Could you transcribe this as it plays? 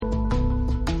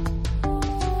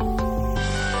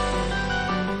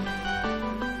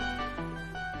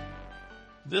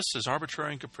This is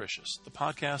Arbitrary and Capricious, the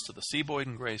podcast of the C.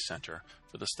 Boyden Gray Center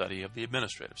for the Study of the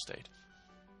Administrative State.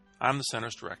 I'm the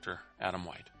Center's director, Adam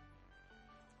White.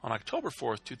 On October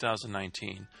 4th,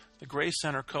 2019, the Gray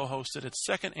Center co-hosted its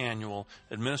second annual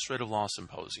Administrative Law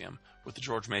Symposium with the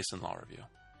George Mason Law Review.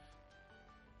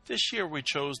 This year we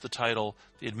chose the title,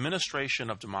 The Administration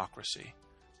of Democracy,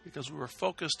 because we were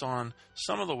focused on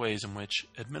some of the ways in which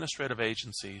administrative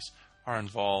agencies are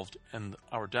involved in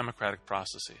our democratic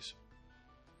processes.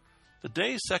 The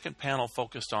day's second panel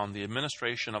focused on the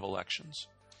administration of elections.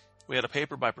 We had a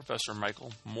paper by Professor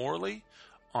Michael Morley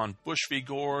on Bush v.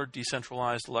 Gore,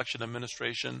 decentralized election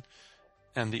administration,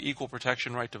 and the equal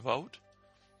protection right to vote.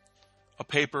 A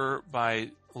paper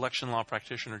by election law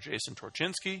practitioner Jason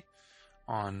Torchinsky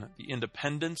on the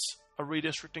independence of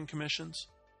redistricting commissions.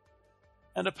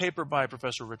 And a paper by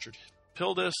Professor Richard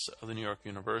Pildes of the New York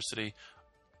University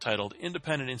titled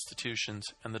Independent Institutions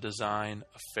and the Design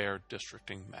of Fair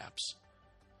Districting Maps.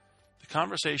 The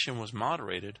conversation was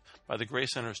moderated by the Gray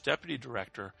Center's Deputy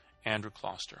Director, Andrew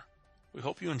Kloster. We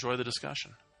hope you enjoy the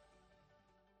discussion.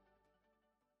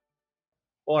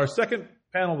 Well, our second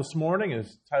panel this morning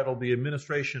is titled The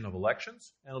Administration of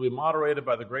Elections, and it'll be moderated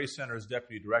by the Gray Center's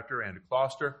Deputy Director, Andrew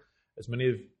Kloster. As many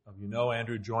of you know,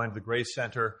 Andrew joined the Gray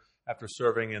Center after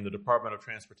serving in the Department of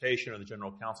Transportation or the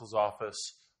General Counsel's Office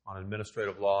on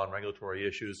administrative law and regulatory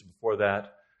issues. Before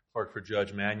that, clerked for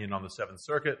Judge Mannion on the Seventh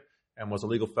Circuit and was a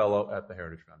legal fellow at the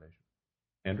Heritage Foundation.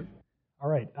 Andrew? All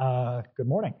right. Good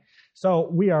morning.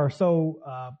 So we are so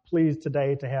pleased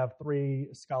today to have three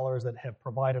scholars that have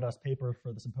provided us papers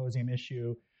for the symposium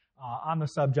issue on the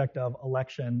subject of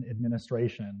election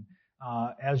administration.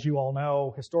 As you all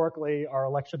know, historically, our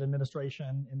election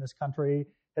administration in this country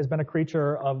has been a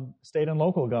creature of state and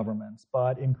local governments,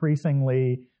 but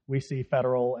increasingly we see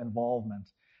federal involvement.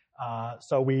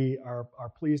 So we are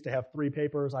pleased to have three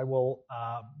papers. I will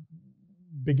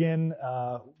begin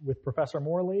with Professor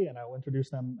Morley, and I will introduce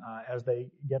them as they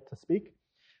get to speak.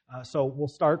 So we'll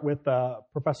start with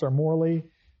Professor Morley,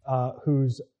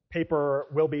 whose paper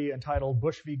will be entitled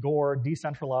Bush v. Gore,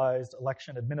 Decentralized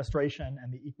Election Administration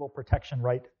and the Equal Protection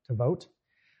Right to Vote.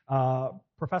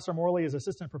 Professor Morley is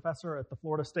assistant professor at the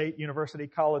Florida State University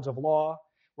College of Law,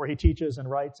 where he teaches and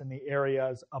writes in the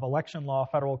areas of election law,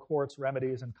 federal courts,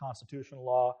 remedies, and constitutional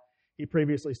law. He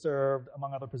previously served,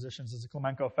 among other positions, as a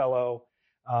Clemenko Fellow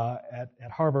at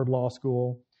Harvard Law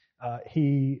School.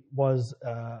 He was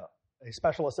a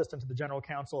special assistant to the General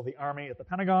Counsel of the Army at the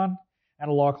Pentagon and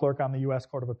a law clerk on the U.S.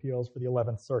 Court of Appeals for the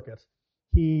 11th Circuit.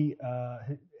 He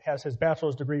has his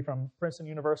bachelor's degree from Princeton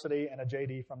University and a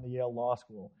JD from the Yale Law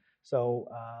School. So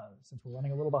since we're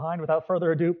running a little behind, without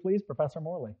further ado, please, Professor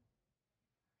Morley.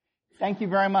 Thank you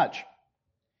very much.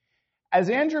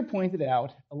 As Andrew pointed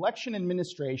out, election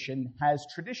administration has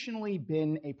traditionally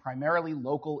been a primarily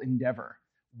local endeavor,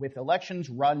 with elections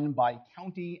run by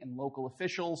county and local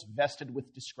officials vested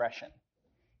with discretion.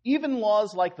 Even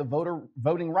laws like the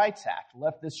Voting Rights Act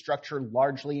left this structure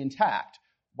largely intact,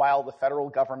 while the federal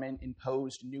government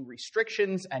imposed new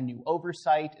restrictions and new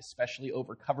oversight, especially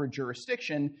over covered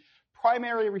jurisdiction.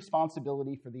 Primary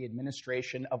responsibility for the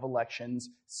administration of elections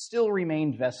still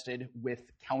remained vested with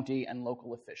county and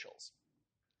local officials.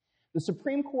 The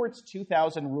Supreme Court's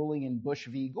 2000 ruling in Bush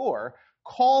v. Gore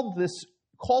called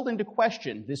into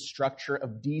question this structure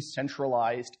of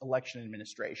decentralized election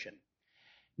administration.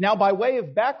 Now, by way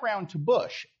of background to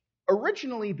Bush,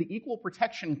 originally the Equal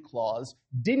Protection Clause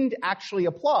didn't actually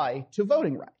apply to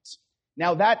voting rights.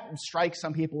 Now, that strikes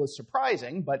some people as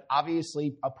surprising, but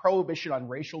obviously a prohibition on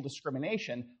racial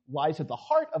discrimination lies at the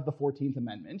heart of the 14th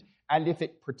Amendment, and if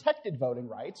it protected voting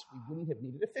rights, we wouldn't have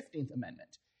needed a 15th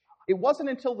Amendment. It wasn't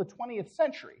until the 20th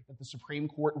century that the Supreme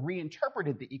Court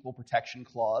reinterpreted the Equal Protection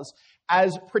Clause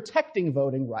as protecting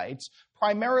voting rights,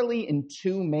 primarily in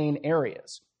two main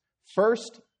areas.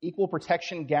 First, equal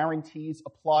protection guarantees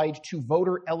applied to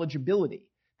voter eligibility.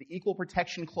 The Equal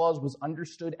Protection Clause was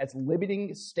understood as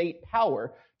limiting state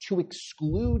power to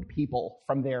exclude people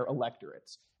from their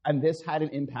electorates. And this had an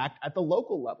impact at the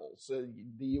local level. So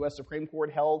the U.S. Supreme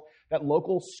Court held that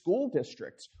local school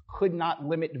districts could not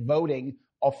limit voting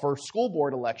for school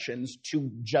board elections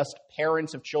to just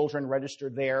parents of children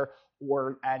registered there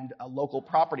and local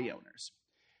property owners.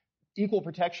 Equal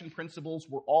protection principles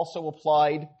were also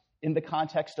applied in the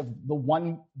context of the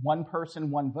one person,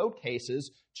 one vote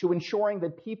cases to ensuring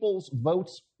that people's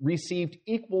votes received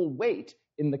equal weight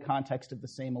in the context of the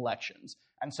same elections.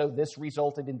 And so this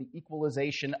resulted in the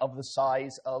equalization of the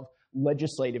size of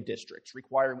legislative districts,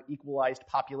 requiring equalized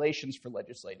populations for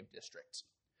legislative districts.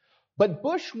 But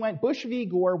Bush v.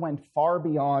 Gore went far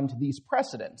beyond these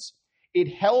precedents. it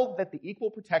held that the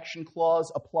Equal Protection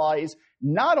Clause applies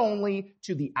not only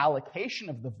to the allocation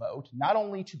of the vote, not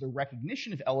only to the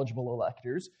recognition of eligible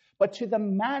electors, but to the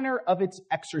manner of its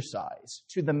exercise,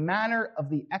 to the manner of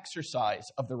the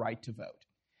exercise of the right to vote.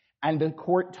 And the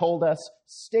court told us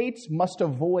states must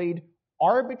avoid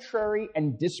arbitrary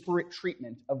and disparate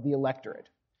treatment of the electorate.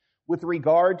 With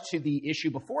regard to the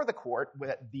issue before the court,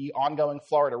 with the ongoing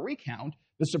Florida recount,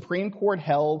 the Supreme Court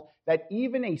held that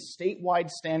even a statewide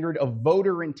standard of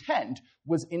voter intent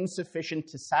was insufficient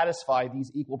to satisfy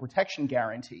these equal protection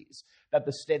guarantees, that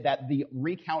the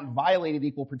recount violated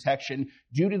equal protection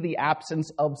due to the absence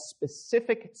of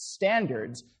specific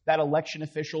standards that election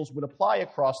officials would apply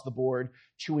across the board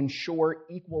to ensure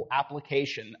equal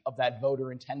application of that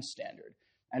voter intent standard.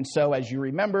 And so, as you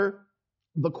remember,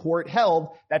 the court held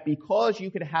that because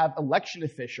you could have election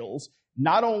officials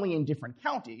not only in different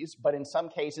counties, but in some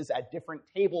cases at different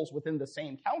tables within the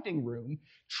same counting room,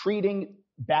 treating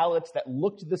ballots that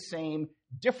looked the same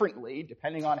differently,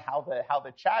 depending on how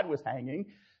the chad was hanging,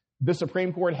 the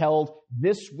Supreme Court held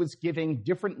this was giving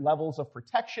different levels of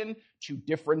protection to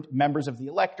different members of the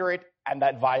electorate, and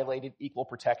that violated equal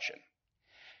protection.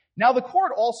 Now, the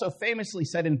court also famously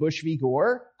said in Bush v.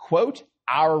 Gore, quote,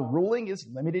 "Our ruling is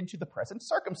limited to the present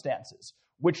circumstances,"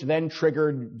 which then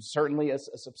triggered certainly a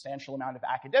substantial amount of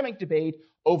academic debate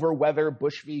over whether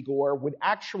Bush v. Gore would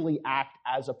actually act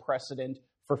as a precedent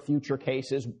for future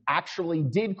cases, actually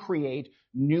did create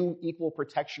new equal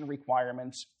protection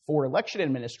requirements for election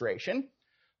administration.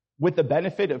 With the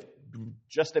benefit of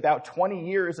just about 20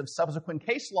 years of subsequent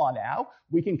case law now,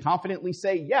 we can confidently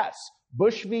say, yes,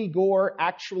 Bush v. Gore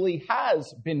actually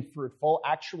has been fruitful,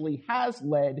 actually has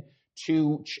led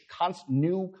to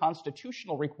new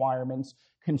constitutional requirements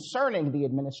concerning the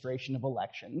administration of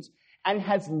elections, and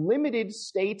has limited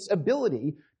states'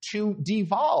 ability to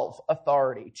devolve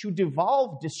authority, to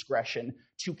devolve discretion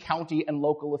to county and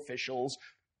local officials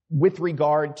with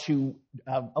regard to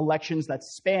elections that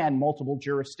span multiple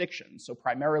jurisdictions. So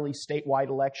primarily statewide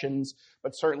elections,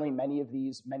 but certainly many of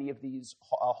these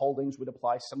holdings would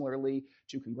apply similarly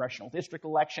to congressional district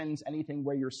elections, anything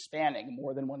where you're spanning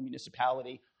more than one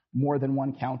municipality, more than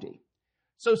one county.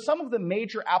 So some of the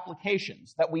major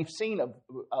applications that we've seen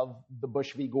of the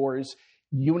Bush v. Gore's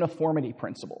uniformity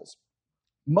principles,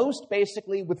 most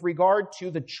basically with regard to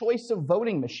the choice of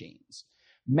voting machines.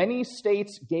 Many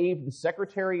states gave the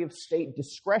Secretary of State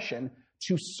discretion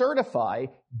to certify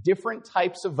different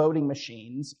types of voting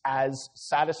machines as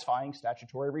satisfying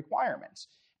statutory requirements.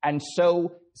 And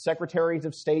so secretaries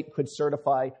of state could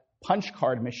certify punch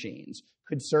card machines,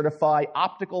 could certify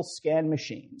optical scan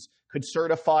machines, could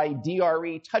certify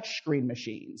DRE touchscreen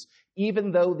machines,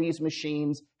 even though these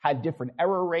machines had different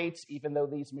error rates, even though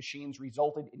these machines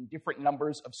resulted in different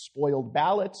numbers of spoiled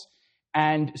ballots.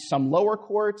 And some lower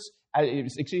courts,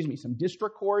 some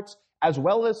district courts, as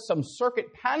well as some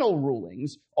circuit panel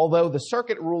rulings, although the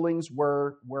circuit rulings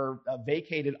were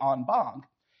vacated en banc,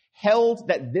 held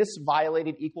that this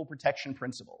violated equal protection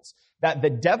principles, that the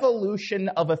devolution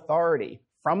of authority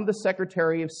from the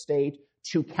Secretary of State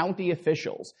to county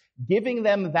officials, giving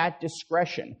them that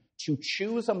discretion to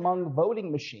choose among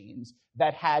voting machines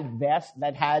that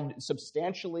had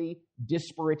substantially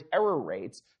disparate error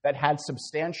rates, that had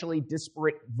substantially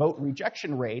disparate vote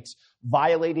rejection rates,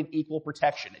 violated equal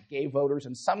protection. It gave voters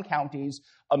in some counties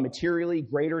a materially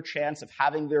greater chance of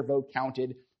having their vote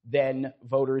counted than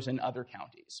voters in other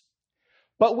counties.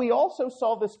 But we also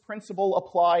saw this principle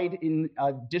applied in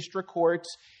district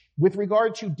courts with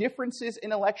regard to differences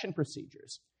in election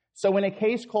procedures. So in a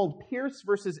case called Pierce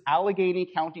versus Allegheny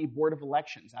County Board of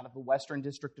Elections out of the Western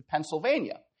District of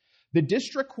Pennsylvania, the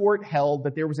district court held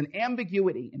that there was an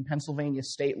ambiguity in Pennsylvania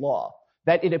state law,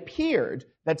 that it appeared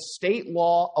that state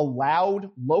law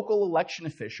allowed local election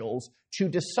officials to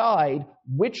decide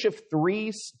which of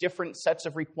three different sets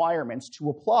of requirements to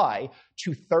apply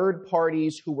to third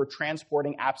parties who were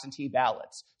transporting absentee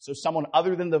ballots. So someone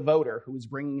other than the voter who was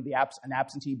bringing an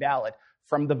absentee ballot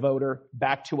from the voter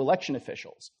back to election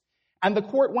officials. And the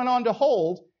court went on to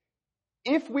hold,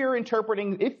 if we're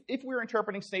interpreting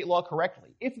state law correctly,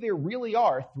 if there really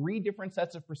are three different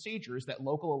sets of procedures that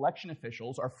local election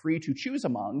officials are free to choose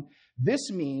among,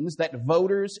 this means that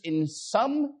voters in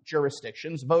some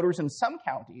jurisdictions, voters in some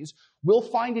counties, will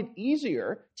find it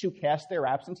easier to cast their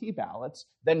absentee ballots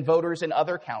than voters in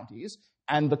other counties.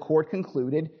 And the court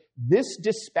concluded this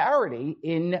disparity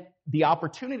in the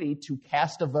opportunity to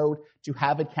cast a vote, to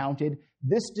have it counted,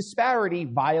 this disparity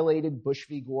violated Bush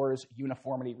v. Gore's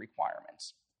uniformity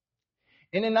requirements.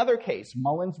 In another case,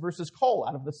 Mullins versus Cole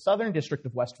out of the Southern District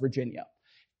of West Virginia,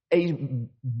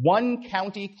 one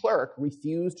county clerk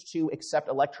refused to accept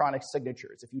electronic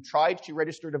signatures. If you tried to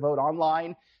register to vote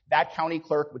online, that county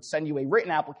clerk would send you a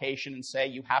written application and say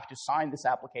you have to sign this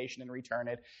application and return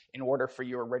it in order for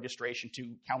your registration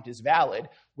to count as valid,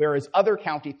 whereas other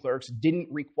county clerks didn't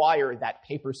require that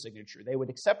paper signature. They would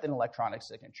accept an electronic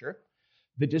signature.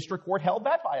 The district court held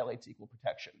that violates equal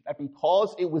protection, that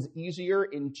because it was easier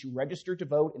to register to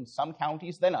vote in some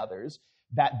counties than others,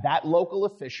 that local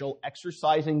official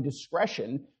exercising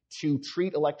discretion to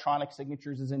treat electronic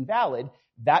signatures as invalid,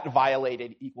 that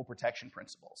violated equal protection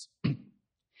principles.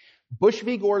 Bush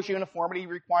v. Gore's uniformity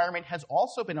requirement has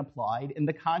also been applied in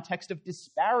the context of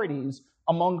disparities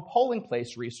among polling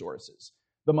place resources.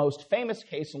 The most famous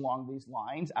case along these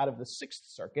lines out of the Sixth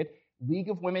Circuit, League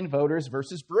of Women Voters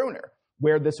versus Bruner,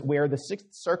 where the Sixth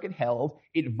Circuit held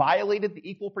it violated the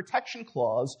Equal Protection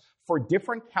Clause for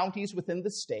different counties within the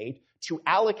state to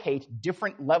allocate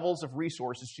different levels of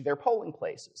resources to their polling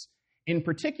places. In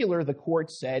particular, the court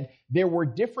said there were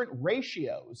different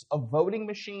ratios of voting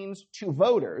machines to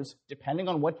voters, depending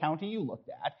on what county you looked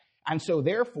at, and so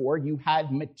therefore you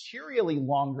had materially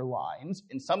longer lines.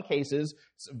 In some cases,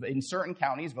 in certain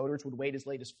counties, voters would wait as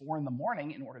late as 4 in the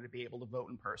morning in order to be able to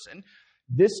vote in person.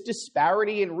 This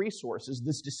disparity in resources,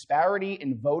 this disparity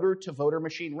in voter-to-voter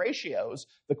machine ratios,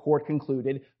 the court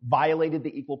concluded, violated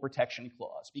the Equal Protection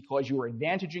Clause because you are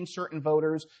advantaging certain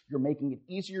voters, you're making it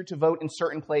easier to vote in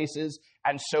certain places,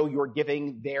 and so you're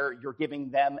giving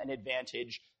them an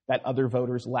advantage that other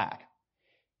voters lack.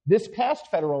 This past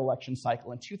federal election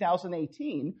cycle in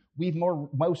 2018, we've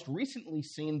most recently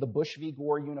seen the Bush v.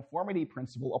 Gore uniformity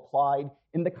principle applied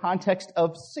in the context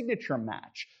of signature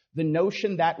match. The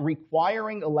notion that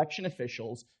requiring election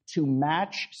officials to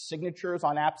match signatures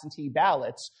on absentee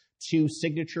ballots to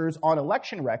signatures on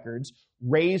election records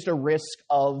raised a risk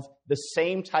of the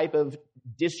same type of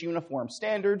disuniform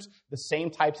standards, the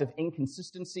same types of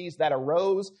inconsistencies that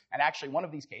arose, and actually one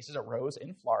of these cases arose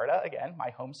in Florida, again, my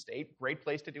home state, great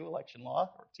place to do election law,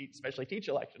 or especially teach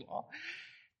election law.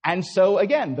 And so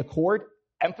again, the court,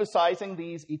 emphasizing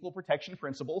these equal protection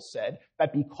principles, said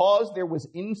that because there was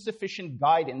insufficient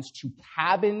guidance to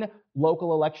cabin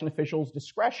local election officials'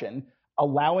 discretion,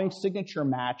 allowing signature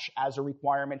match as a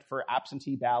requirement for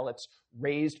absentee ballots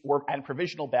and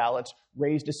provisional ballots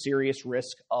raised a serious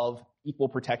risk of equal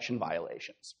protection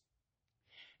violations.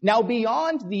 Now,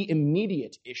 beyond the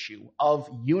immediate issue of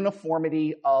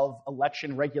uniformity of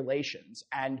election regulations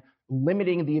and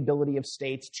limiting the ability of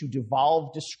states to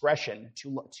devolve discretion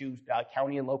to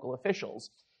county and local officials,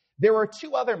 there are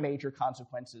two other major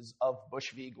consequences of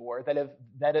Bush v. Gore that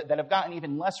have gotten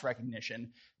even less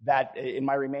recognition that, in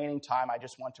my remaining time, I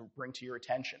just want to bring to your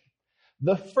attention.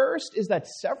 The first is that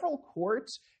several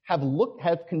courts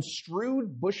have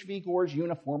construed Bush v. Gore's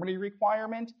uniformity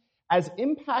requirement as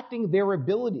impacting their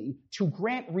ability to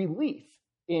grant relief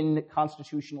in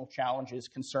constitutional challenges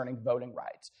concerning voting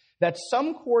rights. That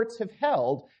some courts have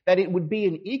held that it would be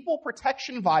an equal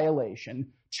protection violation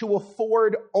to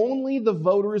afford only the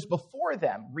voters before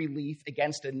them relief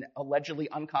against an allegedly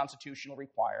unconstitutional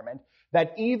requirement,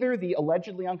 that either the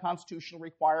allegedly unconstitutional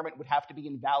requirement would have to be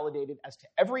invalidated as to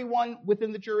everyone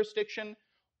within the jurisdiction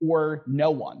or no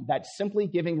one, that simply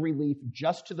giving relief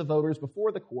just to the voters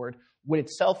before the court would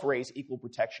itself raise equal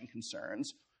protection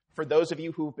concerns. For those of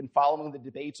you who have been following the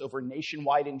debates over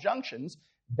nationwide injunctions,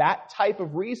 that type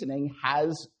of reasoning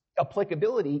has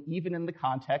applicability even in the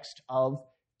context of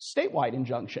statewide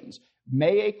injunctions.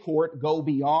 May a court go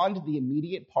beyond the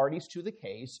immediate parties to the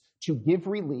case to give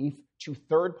relief to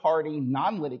third-party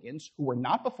non-litigants who were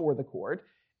not before the court,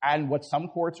 and what some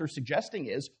courts are suggesting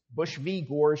is Bush v.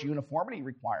 Gore's uniformity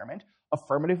requirement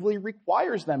affirmatively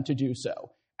requires them to do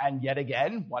so. And yet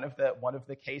again, one of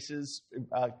the cases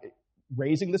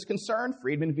raising this concern,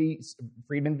 Friedman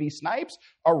v. Snipes,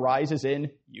 arises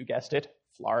in, you guessed it,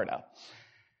 Florida.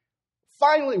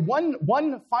 Finally,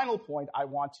 one final point I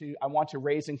want to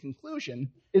raise in conclusion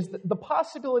is the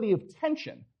possibility of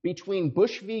tension between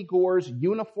Bush v. Gore's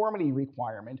uniformity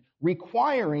requirement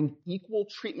requiring equal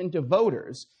treatment of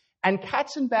voters and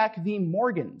Katzenbach v.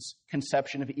 Morgan's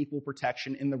conception of equal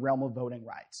protection in the realm of voting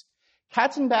rights.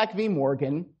 Katzenbach v.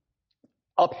 Morgan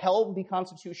upheld the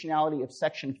constitutionality of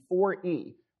Section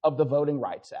 4E of the Voting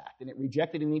Rights Act, and it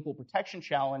rejected an equal protection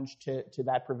challenge to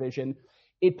that provision.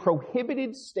 It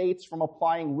prohibited states from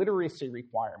applying literacy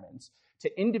requirements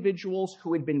to individuals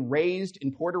who had been raised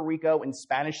in Puerto Rico in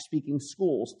Spanish-speaking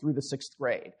schools through the 6th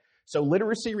grade. So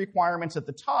literacy requirements at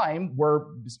the time were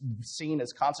seen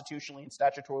as constitutionally and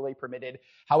statutorily permitted.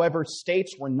 However,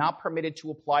 states were not permitted to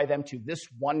apply them to this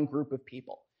one group of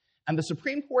people. And the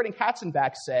Supreme Court in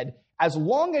Katzenbach said, as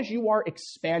long as you are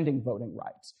expanding voting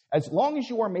rights, as long as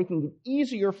you are making it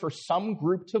easier for some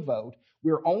group to vote,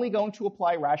 we're only going to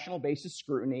apply rational basis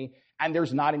scrutiny, and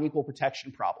there's not an equal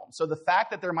protection problem. So the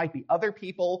fact that there might be other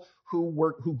people who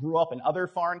grew up in other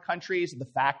foreign countries, the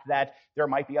fact that there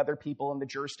might be other people in the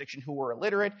jurisdiction who were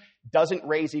illiterate, doesn't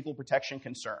raise equal protection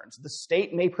concerns. The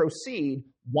state may proceed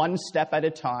one step at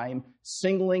a time,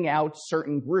 singling out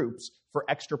certain groups for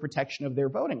extra protection of their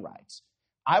voting rights.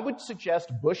 I would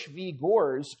suggest Bush v.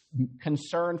 Gore's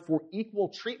concern for equal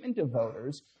treatment of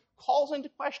voters calls into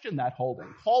question that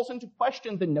holding, calls into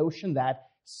question the notion that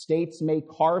states may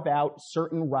carve out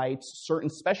certain rights, certain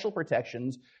special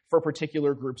protections for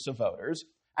particular groups of voters.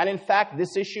 And in fact,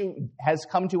 this issue has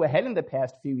come to a head in the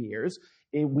past few years.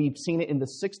 We've seen it in the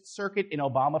Sixth Circuit in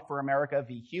Obama for America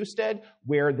v. Husted,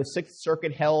 where the Sixth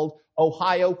Circuit held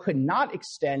Ohio could not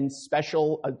extend a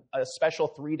special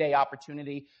 3-day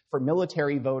opportunity for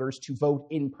military voters to vote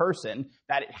in person,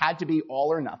 that it had to be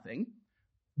all or nothing.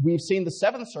 We've seen the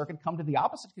Seventh Circuit come to the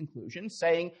opposite conclusion,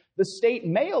 saying the state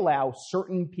may allow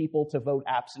certain people to vote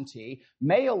absentee,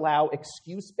 may allow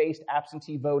excuse-based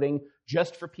absentee voting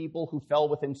just for people who fell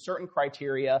within certain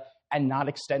criteria and not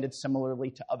extended similarly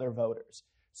to other voters.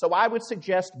 So I would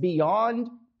suggest, beyond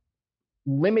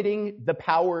limiting the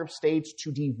power of states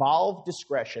to devolve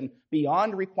discretion,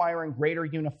 beyond requiring greater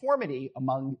uniformity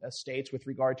among states with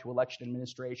regard to election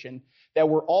administration, that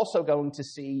we're also going to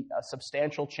see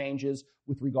substantial changes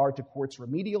with regard to courts'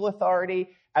 remedial authority,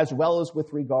 as well as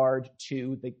with regard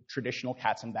to the traditional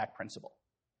Katzenbach principle.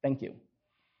 Thank you.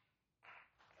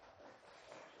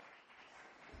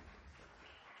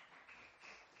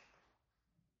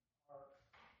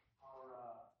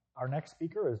 Our next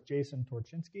speaker is Jason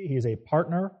Torchinsky. He's a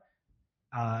partner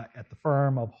at the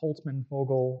firm of Holtzman,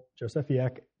 Fogel,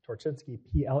 Josefiak, Torchinsky,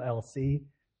 PLLC,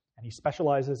 and he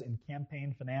specializes in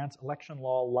campaign finance, election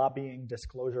law, lobbying,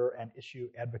 disclosure, and issue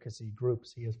advocacy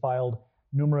groups. He has filed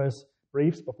numerous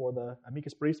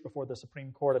amicus briefs before the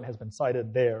Supreme Court and has been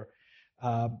cited there.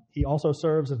 He also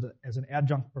serves as an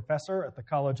adjunct professor at the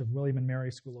College of William and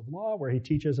Mary School of Law, where he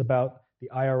teaches about the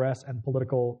IRS and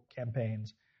political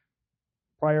campaigns.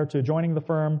 Prior to joining the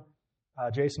firm,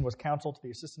 Jason was counsel to the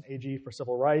Assistant AG for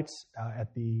Civil Rights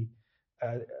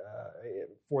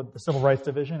for the Civil Rights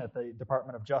Division at the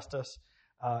Department of Justice.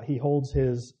 He holds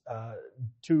his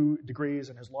 2 degrees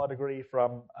and his law degree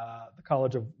from the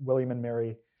College of William and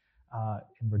Mary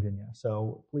in Virginia.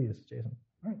 So please, Jason.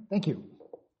 All right, thank you.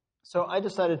 So I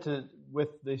decided to, with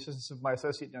the assistance of my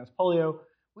associate Dennis Polio,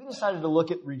 we decided to look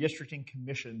at redistricting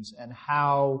commissions and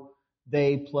how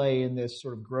they play in this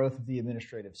sort of growth of the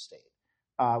administrative state.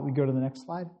 We go to the next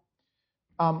slide.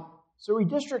 So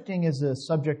redistricting is a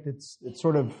subject that's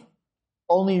sort of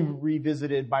only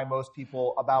revisited by most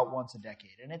people about once a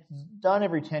decade. And it's done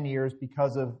every 10 years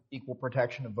because of equal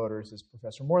protection of voters, as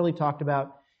Professor Morley talked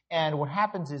about. And what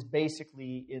happens is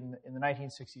basically in the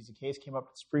 1960s, a case came up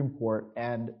to the Supreme Court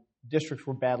and districts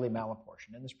were badly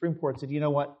malapportioned. And the Supreme Court said, you know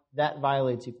what, that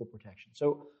violates equal protection.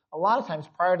 So a lot of times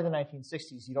prior to the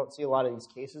 1960s, you don't see a lot of these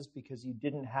cases because you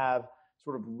didn't have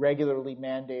sort of regularly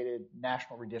mandated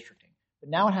national redistricting. But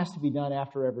now it has to be done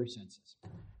after every census.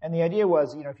 And the idea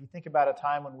was, if you think about a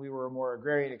time when we were a more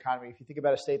agrarian economy, if you think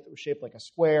about a state that was shaped like a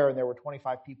square and there were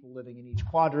 25 people living in each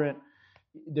quadrant,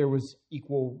 there was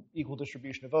equal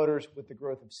distribution of voters. With the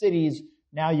growth of cities,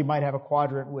 now you might have a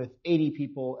quadrant with 80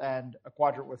 people and a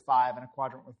quadrant with 5 and a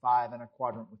quadrant with 5 and a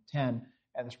quadrant with 10.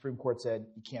 And the Supreme Court said,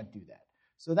 you can't do that.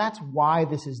 So that's why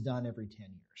this is done every 10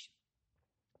 years.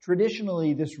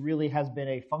 Traditionally, this really has been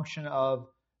a function of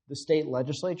the state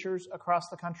legislatures across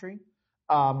the country,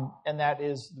 and that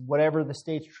is whatever the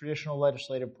state's traditional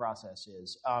legislative process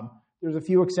is. There's a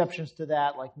few exceptions to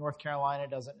that, like North Carolina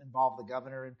doesn't involve the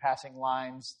governor in passing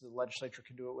lines. The legislature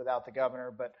can do it without the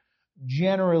governor, but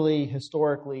generally,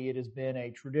 historically, it has been a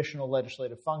traditional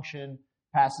legislative function,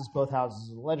 passes both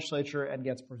houses of the legislature, and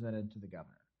gets presented to the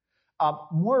governor.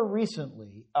 More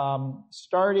recently,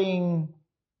 starting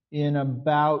in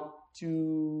about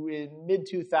in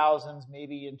mid-2000s,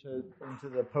 maybe into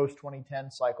the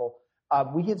post-2010 cycle,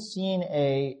 we have seen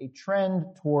a trend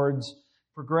towards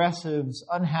progressives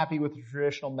unhappy with the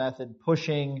traditional method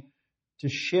pushing to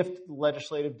shift the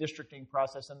legislative districting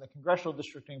process and the congressional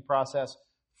districting process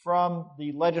from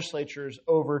the legislatures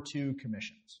over to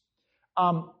commissions.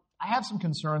 I have some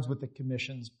concerns with the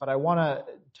commissions, but I want to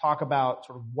talk about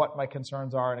sort of what my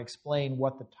concerns are and explain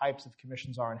what the types of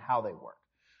commissions are and how they work.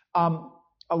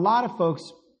 A lot of folks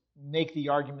make the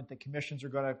argument that commissions are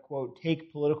going to, quote,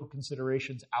 take political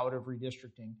considerations out of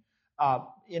redistricting.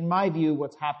 In my view,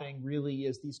 what's happening really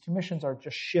is these commissions are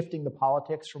just shifting the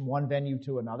politics from one venue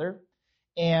to another.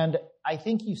 And I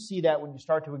think you see that when you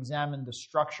start to examine the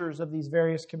structures of these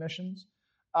various commissions,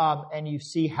 and you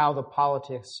see how the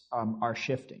politics are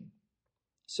shifting.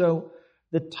 So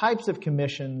the types of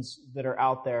commissions that are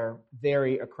out there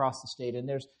vary across the state.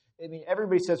 And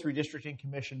everybody says redistricting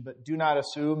commission, but do not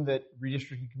assume that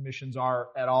redistricting commissions are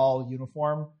at all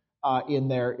uniform in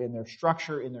their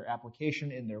structure, in their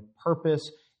application, in their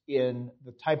purpose, in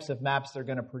the types of maps they're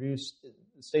going to produce.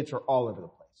 The states are all over the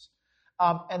place.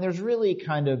 And there's really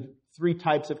kind of three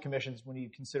types of commissions when you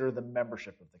consider the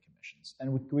membership of the commissions.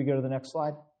 And can we go to the next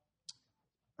slide?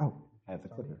 Oh, I have the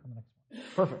clicker.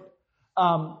 Perfect.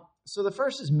 So the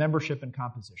first is membership and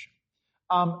composition.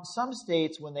 Some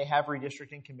states, when they have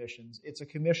redistricting commissions, it's a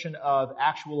commission of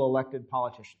actual elected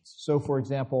politicians. So, for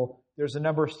example, there's a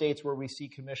number of states where we see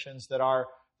commissions that are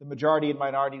the majority and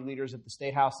minority leaders at the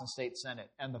state house and state senate,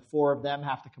 and the four of them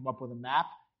have to come up with a map,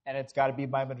 and it's got to be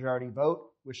by majority vote,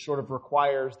 which sort of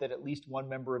requires that at least one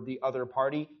member of the other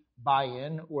party buy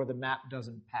in or the map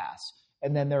doesn't pass.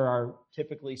 And then there are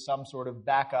typically some sort of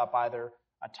backup, either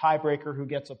a tiebreaker who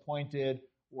gets appointed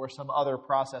or some other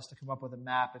process to come up with a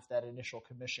map if that initial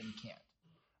commission can't.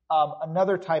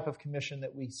 Another type of commission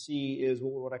that we see is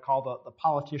what I call the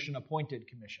politician-appointed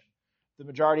commission. The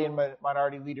majority and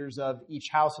minority leaders of each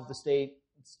house of the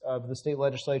state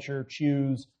legislature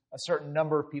choose a certain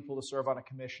number of people to serve on a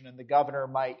commission, and the governor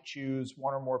might choose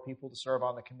one or more people to serve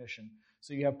on the commission.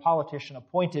 So you have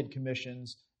politician-appointed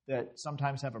commissions that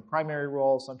sometimes have a primary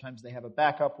role, sometimes they have a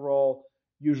backup role.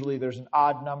 Usually there's an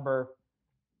odd number.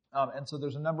 And so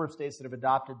there's a number of states that have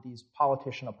adopted these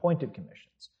politician-appointed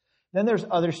commissions. Then there's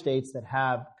other states that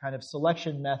have kind of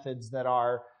selection methods that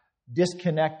are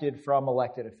disconnected from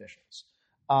elected officials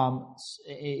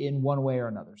in one way or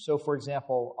another. So, for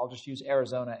example, I'll just use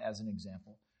Arizona as an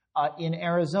example. In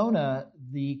Arizona,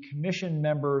 the commission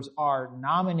members are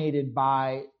nominated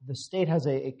by the state has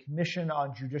a commission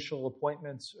on judicial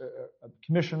appointments, a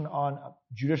commission on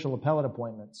judicial appellate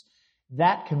appointments.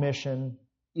 That commission,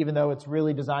 even though it's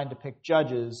really designed to pick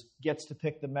judges, gets to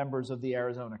pick the members of the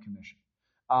Arizona Commission.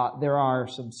 There are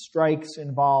some strikes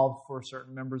involved for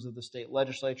certain members of the state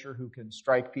legislature who can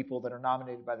strike people that are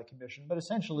nominated by the commission. But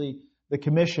essentially, the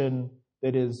commission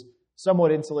that is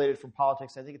somewhat insulated from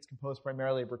politics, I think it's composed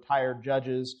primarily of retired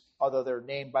judges, although they're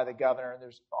named by the governor. And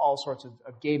there's all sorts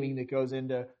of gaming that goes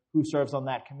into who serves on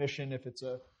that commission. If it's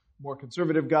a more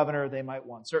conservative governor, they might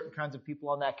want certain kinds of people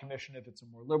on that commission. If it's a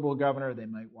more liberal governor, they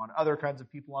might want other kinds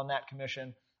of people on that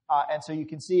commission. And so you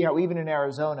can see how even in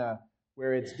Arizona,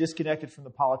 where it's disconnected from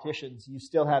the politicians, you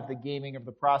still have the gaming of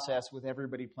the process with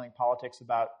everybody playing politics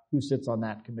about who sits on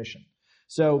that commission.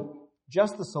 So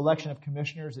just the selection of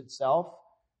commissioners itself,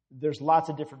 there's lots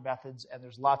of different methods and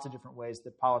there's lots of different ways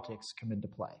that politics come into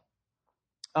play.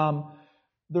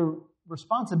 The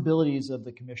responsibilities of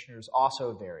the commissioners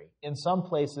also vary. In some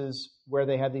places where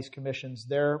they have these commissions,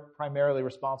 they're primarily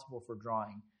responsible for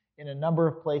drawing. In a number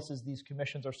of places, these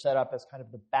commissions are set up as kind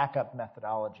of the backup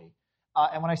methodology.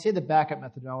 And when I say the backup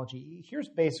methodology, here's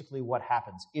basically what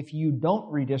happens. If you don't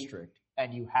redistrict,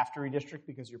 and you have to redistrict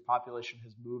because your population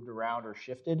has moved around or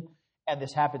shifted, and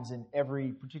this happens in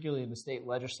particularly in the state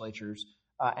legislatures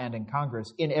and in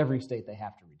Congress, in every state they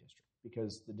have to redistrict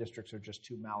because the districts are just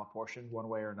too malapportioned one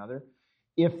way or another.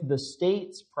 If the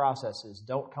state's processes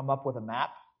don't come up with a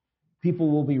map, people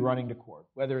will be running to court,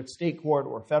 whether it's state court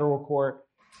or federal court.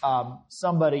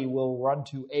 Somebody will run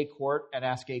to a court and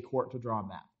ask a court to draw a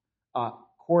map.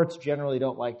 Courts generally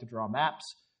don't like to draw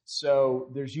maps, so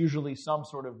there's usually some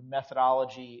sort of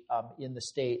methodology in the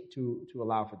state to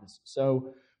allow for this.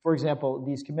 So, for example,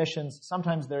 these commissions,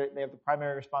 sometimes they have the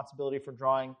primary responsibility for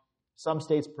drawing. Some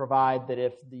states provide that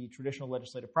if the traditional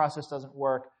legislative process doesn't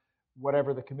work,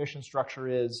 whatever the commission structure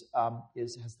has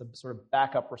the sort of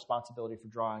backup responsibility for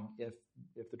drawing if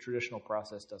the traditional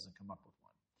process doesn't come up with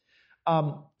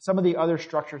one. Some of the other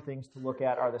structure things to look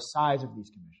at are the size of these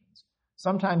commissions.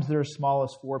 Sometimes they're as small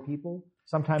as 4 people.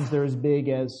 Sometimes they're as big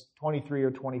as 23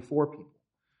 or 24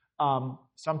 people.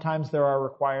 Sometimes there are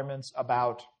requirements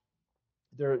about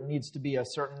there needs to be a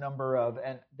certain number of,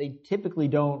 and they typically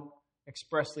don't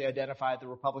expressly identify the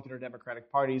Republican or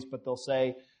Democratic parties, but they'll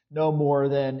say no more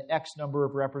than X number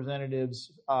of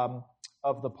representatives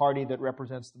of the party that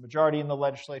represents the majority in the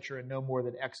legislature and no more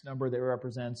than X number that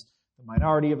represents the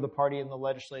minority of the party in the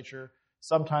legislature.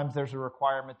 Sometimes there's a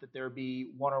requirement that there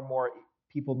be one or more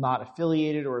people not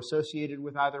affiliated or associated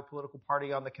with either political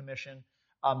party on the commission.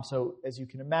 So as you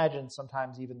can imagine,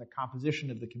 sometimes even the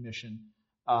composition of the commission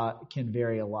can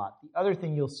vary a lot. The other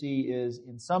thing you'll see is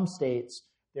in some states,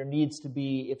 there needs to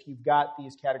be, if you've got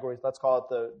these categories, let's call it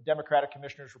the Democratic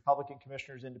commissioners, Republican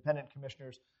commissioners, independent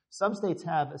commissioners. Some states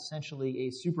have essentially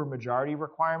a supermajority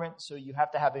requirement, so you have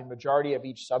to have a majority of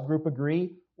each subgroup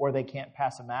agree, or they can't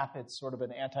pass a map. It's sort of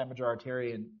an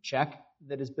anti-majoritarian check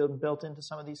that has been built into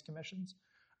some of these commissions.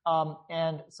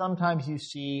 And sometimes you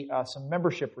see some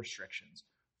membership restrictions.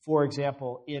 For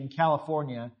example, in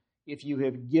California, if you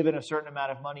have given a certain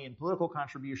amount of money in political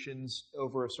contributions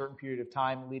over a certain period of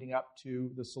time leading up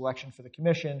to the selection for the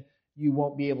commission, you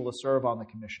won't be able to serve on the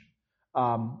commission.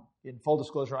 In full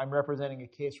disclosure, I'm representing a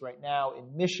case right now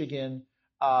in Michigan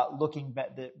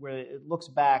where it looks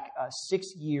back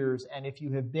 6 years, and if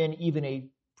you have been even a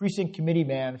precinct committee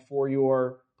man for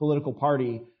your political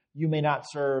party, you may not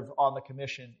serve on the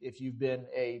commission if you've been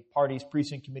a party's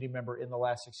precinct committee member in the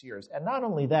last 6 years. And not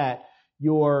only that,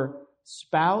 your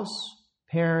spouse,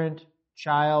 parent,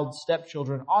 child,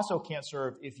 stepchildren also can't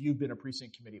serve if you've been a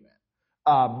precinct committee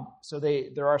man. So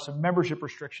there are some membership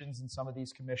restrictions in some of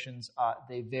these commissions.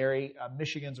 They vary.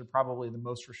 Michigan's are probably the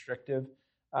most restrictive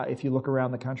if you look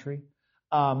around the country.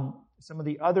 Some of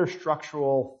the other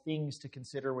structural things to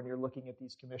consider when you're looking at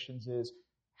these commissions is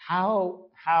how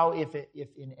if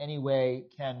in any way,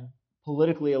 can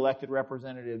politically elected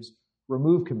representatives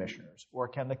remove commissioners, or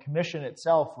can the commission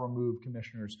itself remove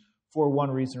commissioners for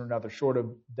one reason or another, short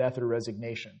of death or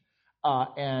resignation?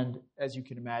 And as you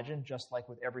can imagine, just like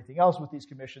with everything else with these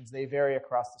commissions, they vary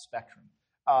across the spectrum.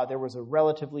 There was a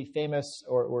relatively famous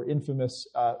or infamous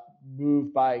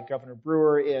move by Governor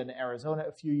Brewer in Arizona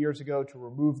a few years ago to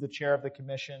remove the chair of the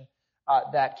commission.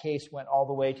 That case went all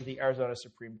the way to the Arizona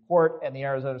Supreme Court, and the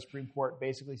Arizona Supreme Court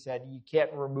basically said you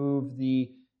can't remove the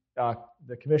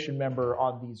commission member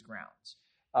on these grounds.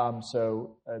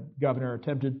 So a governor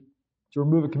attempted to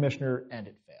remove a commissioner, and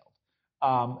it failed.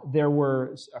 There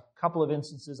were a couple of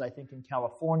instances, I think, in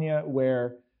California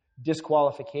where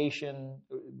disqualification,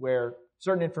 where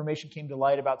certain information came to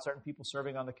light about certain people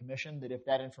serving on the commission, that if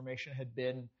that information had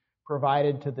been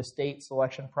provided to the state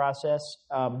selection process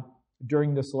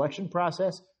during the selection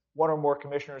process, one or more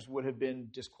commissioners would have been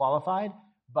disqualified.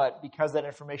 But because that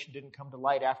information didn't come to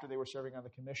light after they were serving on the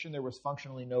commission, there was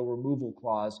functionally no removal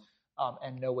clause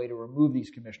and no way to remove these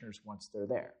commissioners once they're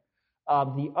there.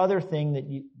 The other thing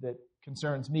that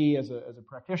concerns me as a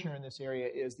practitioner in this area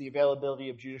is the availability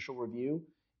of judicial review.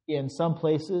 In some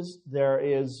places,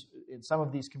 in some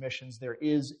of these commissions, there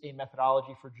is a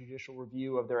methodology for judicial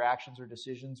review of their actions or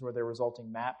decisions or their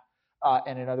resulting map,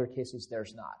 and in other cases,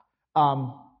 there's not.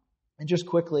 And just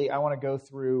quickly, I want to go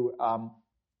through,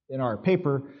 in our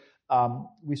paper,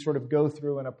 we sort of go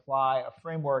through and apply a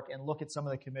framework and look at some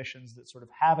of the commissions that sort of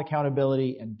have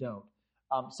accountability and don't.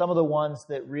 Some of the ones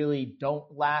that really don't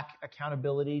lack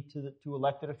accountability to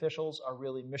elected officials are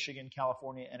really Michigan,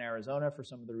 California, and Arizona for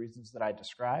some of the reasons that I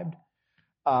described.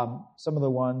 Some of the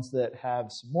ones that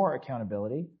have some more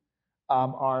accountability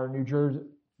are New Jersey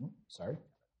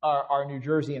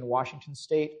and Washington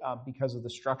State because of the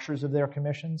structures of their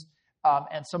commissions.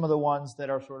 And some of the ones that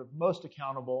are sort of most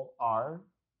accountable are,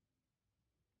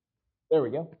 there we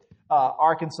go,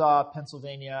 Arkansas,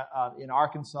 Pennsylvania. In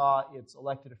Arkansas, it's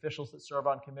elected officials that serve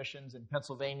on commissions. In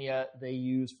Pennsylvania, they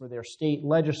use for their state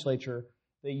legislature,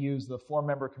 they use the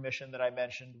 4-member commission that I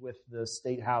mentioned with the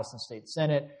state house and state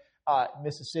senate.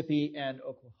 Mississippi and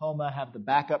Oklahoma have the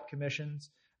backup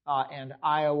commissions. And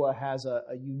Iowa has a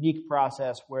unique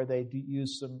process where they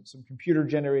use some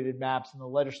computer-generated maps, and the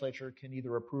legislature can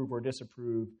either approve or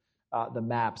disapprove the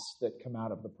maps that come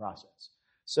out of the process.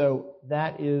 So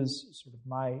that is sort of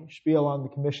my spiel on the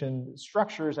commission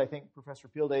structures. I think Professor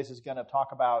Pildes is going to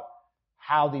talk about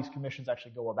how these commissions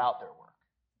actually go about their work.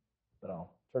 But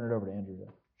I'll turn it over to Andrew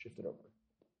to shift it over.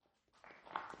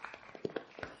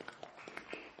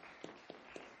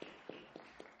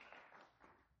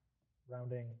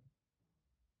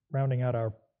 Rounding out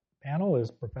our panel is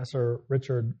Professor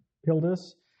Richard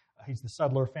Pildes. He's the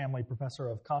Sudler Family Professor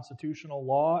of Constitutional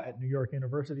Law at New York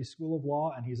University School of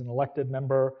Law, and he's an elected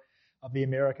member of the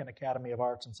American Academy of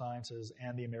Arts and Sciences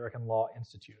and the American Law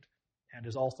Institute, and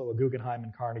is also a Guggenheim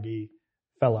and Carnegie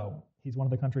Fellow. He's one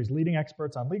of the country's leading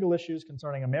experts on legal issues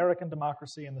concerning American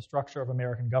democracy and the structure of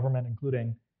American government,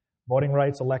 including voting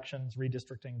rights, elections,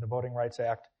 redistricting, the Voting Rights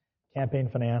Act, campaign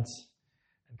finance,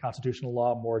 and constitutional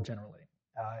law more generally.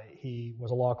 He was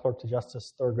a law clerk to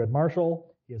Justice Thurgood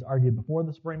Marshall. He has argued before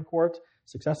the Supreme Court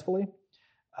successfully.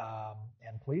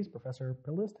 And please, Professor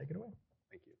Pildes, take it away.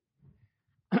 Thank you.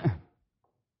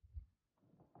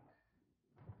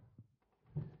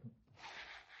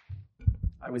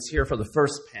 I was here for the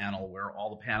first panel where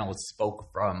all the panelists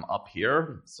spoke from up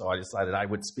here, so I decided I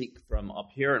would speak from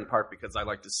up here, in part because I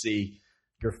like to see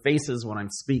your faces when I'm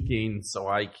speaking so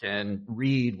I can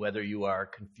read whether you are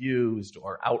confused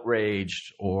or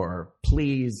outraged or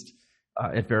pleased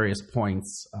at various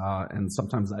points. And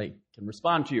sometimes I can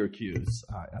respond to your cues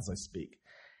as I speak.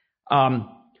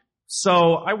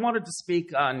 So I wanted to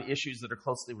speak on issues that are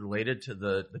closely related to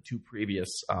the two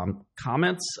previous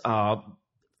comments.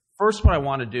 First, what I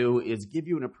want to do is give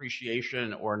you an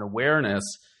appreciation or an awareness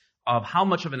of how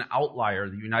much of an outlier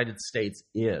the United States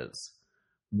is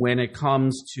when it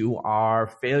comes to our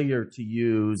failure to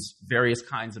use various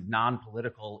kinds of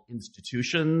non-political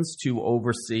institutions to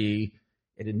oversee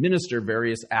and administer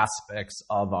various aspects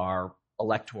of our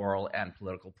electoral and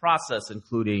political process,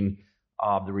 including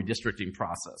the redistricting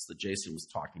process that Jason was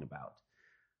talking about.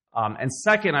 And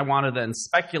second, I want to then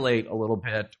speculate a little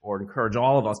bit, or encourage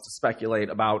all of us to speculate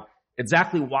about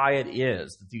exactly why it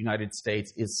is that the United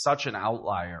States is such an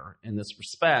outlier in this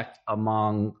respect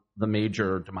among the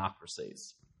major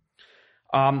democracies.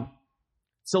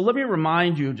 So let me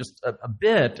remind you just a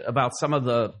bit about some of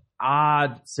the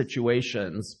odd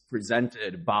situations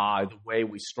presented by the way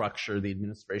we structure the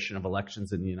administration of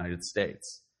elections in the United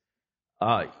States.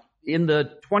 In the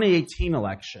 2018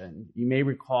 election, you may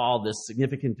recall this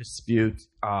significant dispute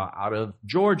out of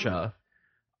Georgia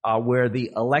where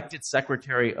the elected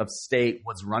Secretary of State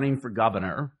was running for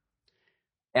governor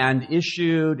and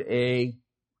issued a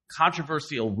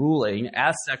controversial ruling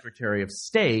as Secretary of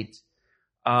State,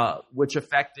 which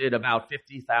affected about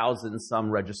 50,000 some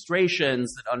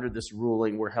registrations that under this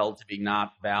ruling were held to be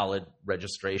not valid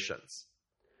registrations.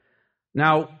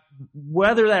 Now,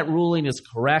 whether that ruling is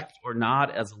correct or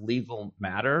not as a legal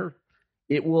matter,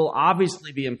 it will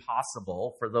obviously be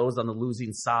impossible for those on the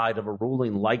losing side of a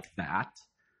ruling like that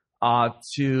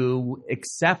to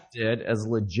accept it as a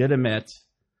legitimate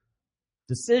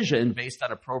decision based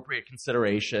on appropriate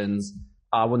considerations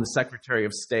when the Secretary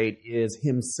of State is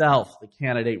himself the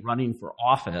candidate running for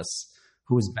office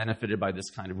who is benefited by this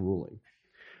kind of ruling.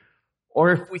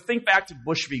 Or if we think back to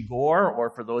Bush v. Gore,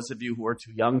 or for those of you who are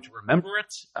too young to remember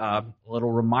it, a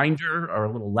little reminder or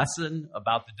a little lesson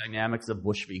about the dynamics of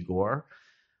Bush v. Gore.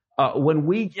 When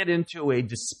we get into a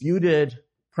disputed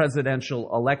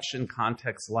presidential election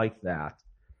context like that,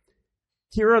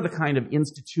 here are the kind of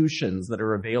institutions that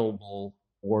are available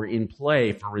or in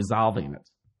play for resolving it.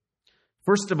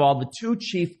 First of all, the two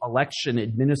chief election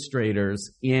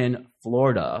administrators in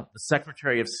Florida, the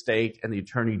Secretary of State and the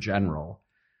Attorney General,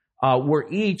 were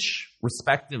each,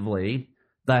 respectively,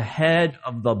 the head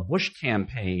of the Bush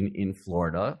campaign in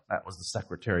Florida, that was the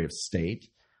Secretary of State,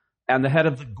 and the head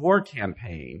of the Gore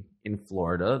campaign in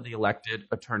Florida, the elected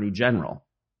Attorney General.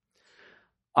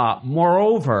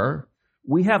 Moreover,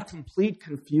 we have complete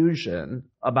confusion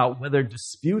about whether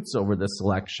disputes over this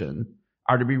election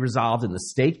are to be resolved in the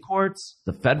state courts,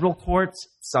 the federal courts,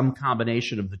 some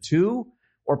combination of the two,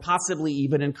 or possibly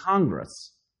even in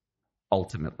Congress,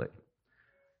 ultimately.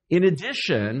 In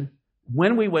addition,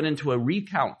 when we went into a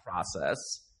recount process,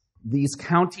 these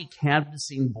county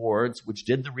canvassing boards, which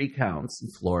did the recounts in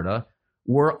Florida,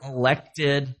 were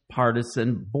elected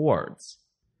partisan boards.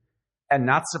 And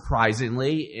not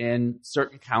surprisingly, in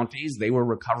certain counties, they were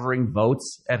recovering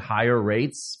votes at higher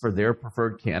rates for their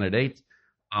preferred candidate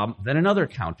than in other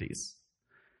counties.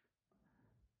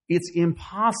 It's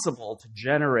impossible to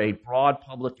generate broad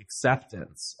public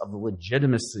acceptance of the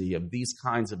legitimacy of these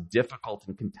kinds of difficult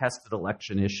and contested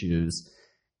election issues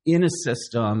in a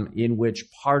system in which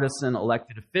partisan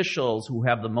elected officials who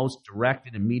have the most direct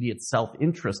and immediate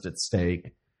self-interest at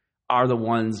stake are the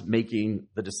ones making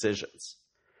the decisions.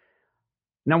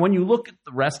 Now, when you look at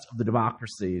the rest of the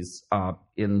democracies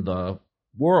in the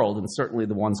world, and certainly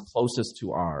the ones closest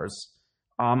to ours,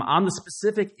 on the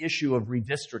specific issue of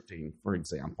redistricting, for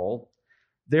example,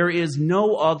 there is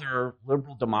no other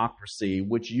liberal democracy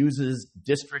which uses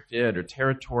districted or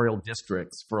territorial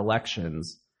districts for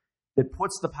elections that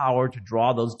puts the power to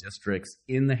draw those districts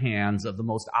in the hands of the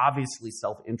most obviously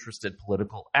self-interested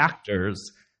political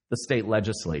actors, the state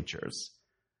legislatures,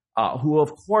 who,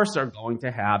 of course, are going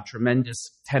to have tremendous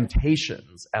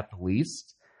temptations, at the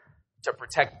least, to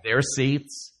protect their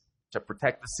seats, to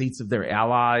protect the seats of their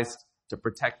allies, to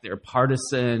protect their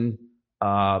partisan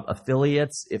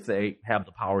affiliates if they have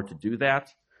the power to do that.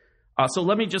 So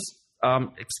let me just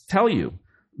tell you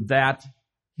that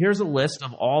here's a list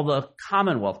of all the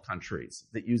Commonwealth countries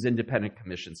that use independent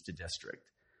commissions to district: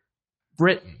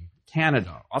 Britain,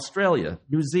 Canada, Australia,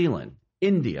 New Zealand,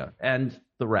 India, and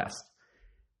the rest.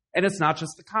 And it's not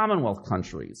just the Commonwealth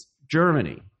countries.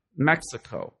 Germany,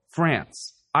 Mexico,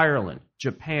 France, Ireland,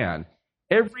 Japan,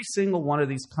 every single one of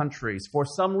these countries, for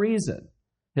some reason,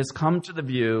 has come to the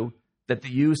view that the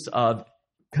use of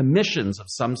commissions of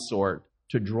some sort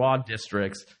to draw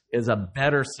districts is a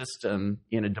better system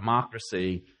in a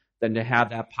democracy than to have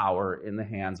that power in the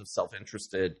hands of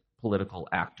self-interested political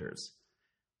actors.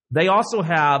 They also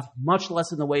have much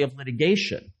less in the way of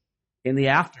litigation in the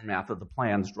aftermath of the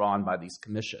plans drawn by these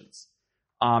commissions.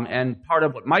 And part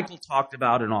of what Michael talked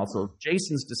about and also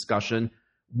Jason's discussion,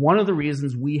 one of the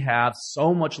reasons we have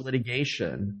so much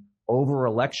litigation over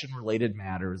election-related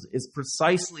matters is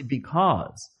precisely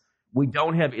because we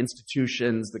don't have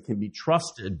institutions that can be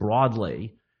trusted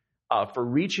broadly for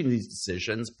reaching these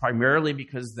decisions, primarily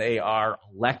because they are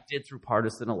elected through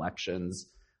partisan elections,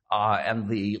 and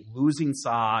the losing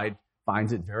side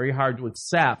finds it very hard to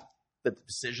accept that the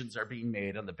decisions are being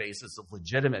made on the basis of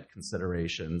legitimate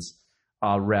considerations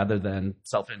rather than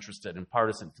self-interested and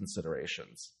partisan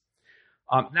considerations.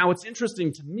 Now, it's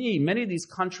interesting to me, many of these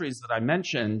countries that I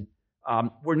mentioned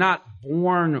were not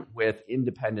born with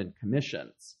independent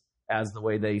commissions as the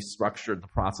way they structured the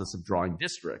process of drawing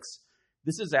districts.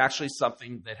 This is actually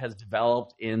something that has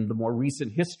developed in the more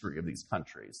recent history of these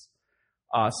countries,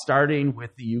 starting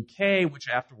with the UK, which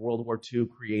after World War II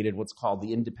created what's called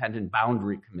the Independent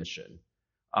Boundary Commission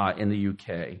in the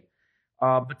UK.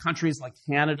 But countries like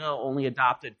Canada only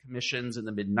adopted commissions in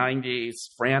the mid-90s.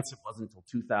 France, it wasn't until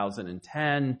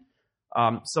 2010.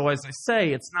 So as I say,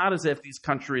 it's not as if these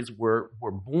countries were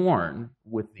born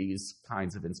with these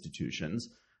kinds of institutions.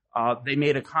 They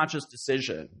made a conscious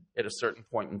decision at a certain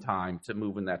point in time to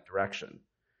move in that direction.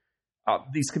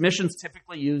 These commissions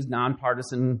typically use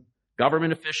nonpartisan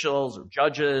government officials or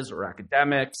judges or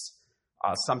academics.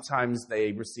 Sometimes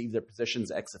they receive their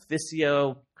positions ex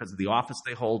officio because of the office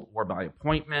they hold or by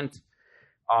appointment.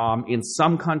 In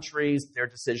some countries, their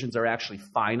decisions are actually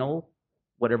final.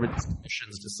 Whatever the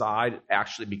commissions decide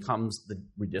actually becomes the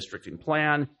redistricting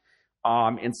plan.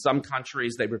 In some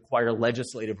countries, they require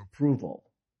legislative approval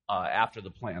after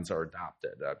the plans are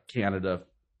adopted. Canada,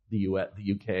 the US,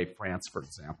 the UK, France, for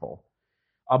example.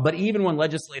 But even when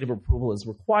legislative approval is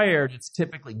required, it's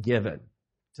typically given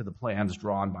to the plans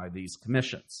drawn by these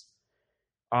commissions.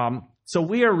 So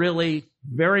we are really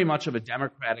very much of a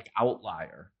democratic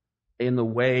outlier in the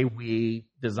way we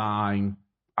design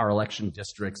our election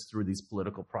districts through these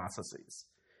political processes.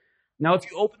 Now, if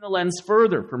you open the lens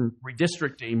further from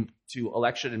redistricting to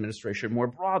election administration more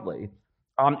broadly,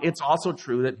 it's also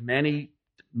true that many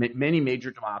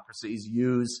major democracies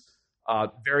use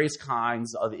various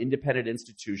kinds of independent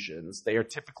institutions. They are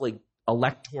typically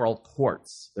electoral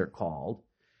courts, they're called.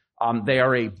 They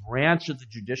are a branch of the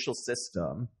judicial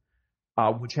system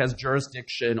which has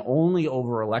jurisdiction only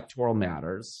over electoral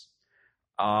matters.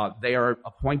 They are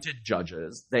appointed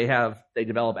judges. They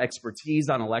develop expertise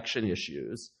on election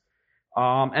issues.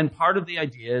 And part of the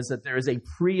idea is that there is a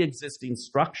pre-existing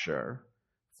structure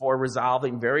for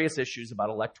resolving various issues about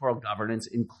electoral governance,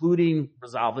 including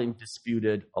resolving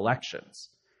disputed elections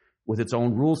with its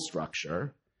own rule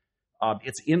structure.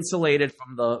 It's insulated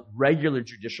from the regular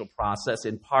judicial process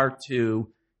in part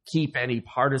to keep any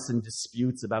partisan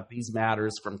disputes about these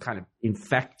matters from kind of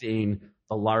infecting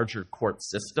the larger court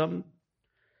system.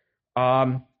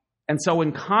 And so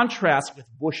in contrast with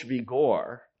Bush v.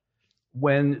 Gore,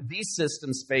 when these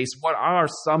systems face what are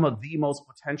some of the most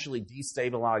potentially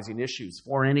destabilizing issues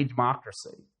for any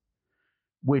democracy,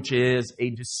 which is a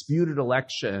disputed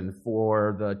election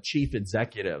for the chief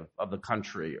executive of the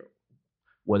country,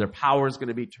 whether power is going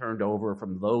to be turned over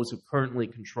from those who currently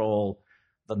control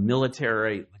the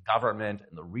military, the government,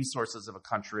 and the resources of a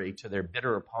country to their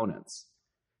bitter opponents.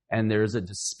 And there's a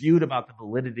dispute about the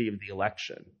validity of the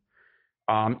election.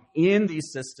 In these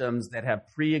systems that have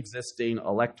pre-existing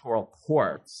electoral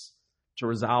courts to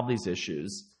resolve these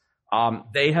issues,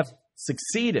 they have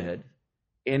succeeded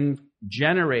in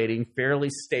generating fairly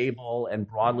stable and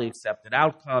broadly accepted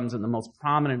outcomes. And the most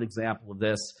prominent example of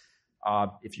this,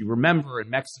 if you remember, in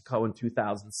Mexico in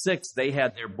 2006, they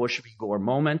had their Bush v. Gore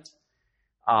moment.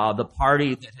 The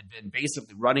party that had been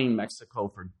basically running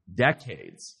Mexico for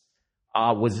decades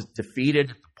was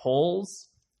defeated at the polls.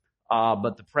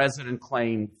 But the president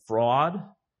claimed fraud.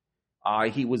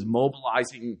 He was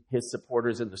mobilizing his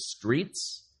supporters in the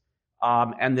streets.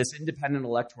 And this independent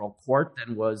electoral court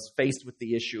then was faced with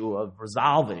the issue of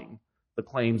resolving the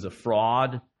claims of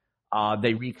fraud.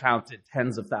 They recounted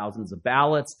tens of thousands of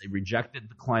ballots. They rejected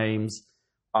the claims.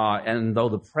 And though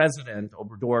the president,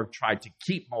 Obrador, tried to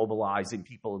keep mobilizing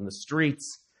people in the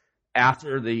streets,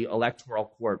 after the electoral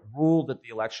court ruled that the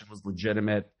election was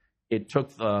legitimate, it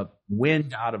took the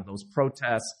wind out of those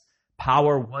protests.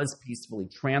 Power was peacefully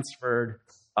transferred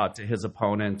to his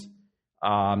opponent.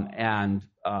 And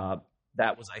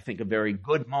that was, I think, a very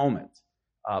good moment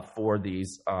for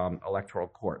these electoral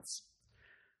courts.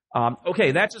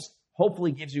 Okay, that just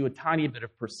hopefully gives you a tiny bit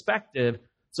of perspective.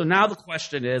 So now the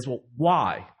question is, well,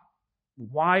 why?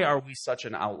 Why are we such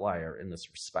an outlier in this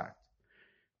respect?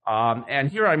 And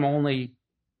here I'm only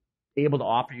able to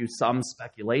offer you some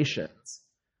speculations.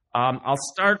 I'll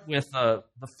start with the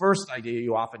first idea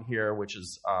you often hear, which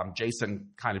is Jason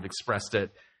kind of expressed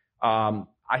it.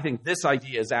 I think this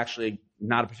idea is actually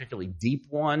not a particularly deep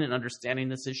one in understanding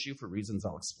this issue for reasons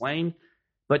I'll explain.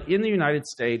 But in the United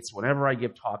States, whenever I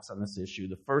give talks on this issue,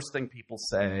 the first thing people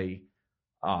say,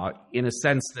 in a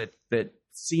sense that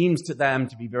seems to them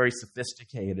to be very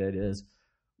sophisticated, is,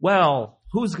 well,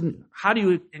 how do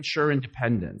you ensure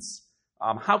independence?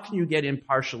 How can you get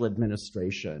impartial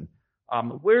administration?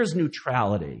 Where's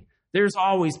neutrality? There's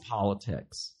always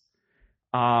politics.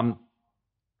 And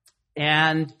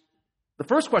the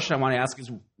first question I want to ask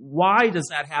is, why does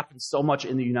that happen so much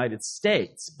in the United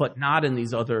States, but not in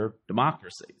these other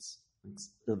democracies?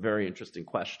 It's a very interesting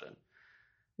question.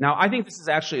 Now, I think this is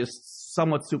actually a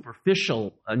somewhat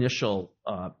superficial initial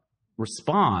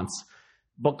response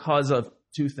because of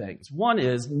two things. One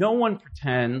is, no one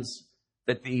pretends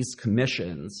that these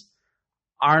commissions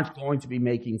aren't going to be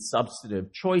making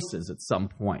substantive choices at some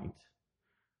point.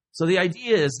 So the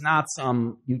idea is not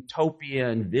some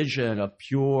utopian vision of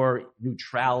pure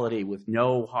neutrality with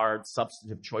no hard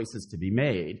substantive choices to be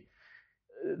made.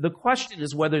 The question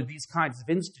is whether these kinds of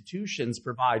institutions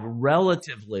provide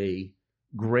relatively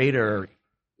greater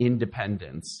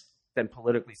independence than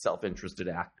politically self-interested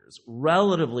actors,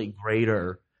 relatively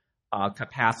greater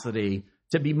capacity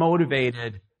to be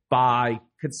motivated by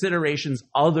considerations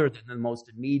other than the most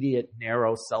immediate,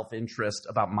 narrow self-interest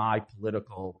about my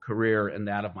political career and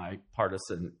that of my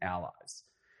partisan allies.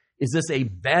 Is this a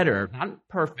better, not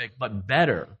perfect, but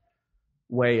better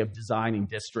way of designing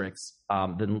districts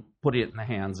than putting it in the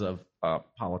hands of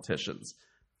politicians?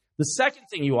 The second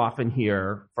thing you often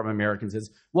hear from Americans is,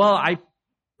 well,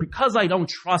 because I don't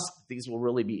trust that these will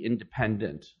really be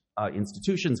independent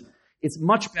institutions, it's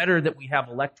much better that we have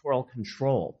electoral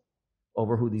control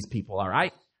over who these people are.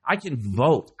 I can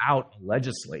vote out a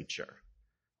legislature,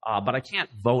 but I can't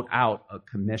vote out a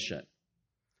commission.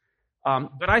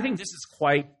 But I think this is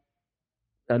quite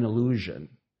an illusion,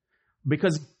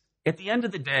 because at the end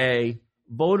of the day,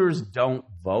 voters don't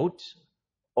vote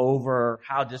over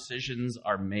how decisions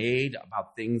are made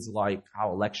about things like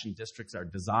how election districts are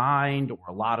designed or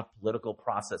a lot of political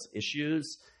process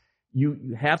issues.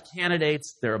 You have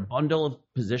candidates, they're a bundle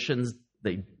of positions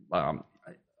they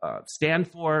stand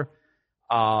for.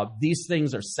 These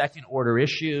things are second-order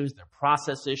issues. They're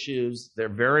process issues. They're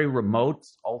very remote,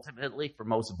 ultimately, for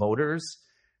most voters,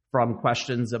 from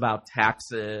questions about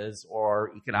taxes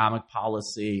or economic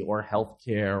policy or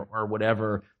healthcare or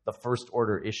whatever the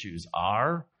first-order issues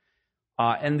are.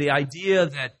 And the idea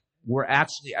that we're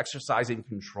actually exercising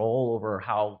control over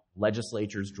how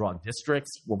legislatures draw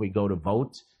districts when we go to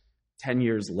vote 10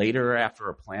 years later after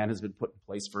a plan has been put in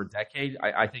place for a decade,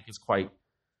 I think is quite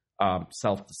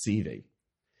self-deceiving.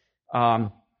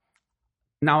 Now,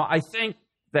 I think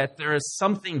that there is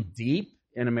something deep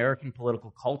in American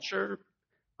political culture,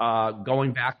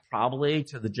 going back probably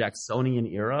to the Jacksonian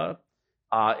era,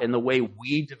 in the way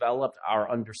we developed our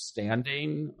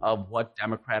understanding of what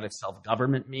democratic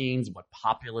self-government means, what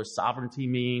popular sovereignty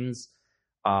means,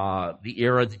 the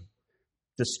era that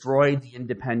destroyed the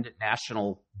independent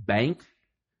national bank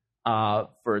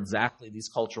for exactly these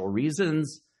cultural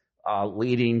reasons,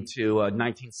 leading to a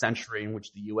 19th century in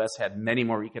which the U.S. had many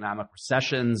more economic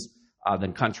recessions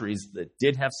than countries that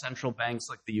did have central banks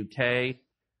like the UK,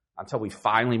 until we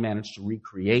finally managed to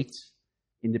recreate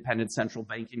independent central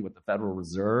banking with the Federal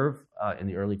Reserve in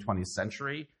the early 20th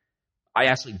century. I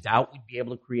actually doubt we'd be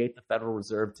able to create the Federal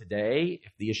Reserve today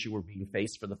if the issue were being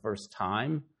faced for the first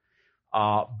time,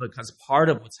 because part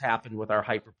of what's happened with our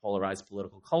hyperpolarized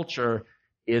political culture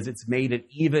is it's made it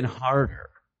even harder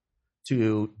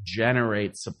to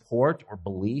generate support or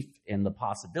belief in the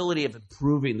possibility of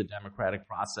improving the democratic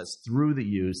process through the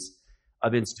use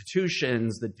of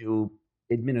institutions that do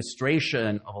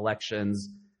administration of elections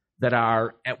that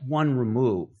are at one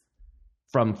remove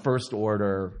from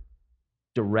first-order,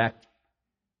 direct,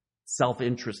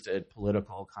 self-interested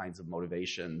political kinds of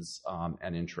motivations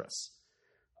and interests.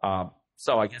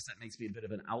 So I guess that makes me a bit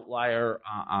of an outlier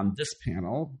on this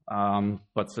panel,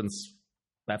 but since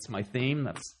that's my theme,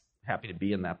 that's happy to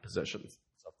be in that position.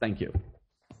 So thank you.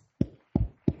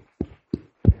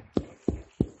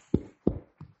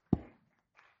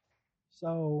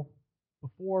 So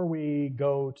before we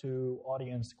go to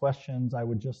audience questions, I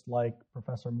would just like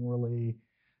Professor Morley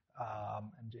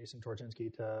and Jason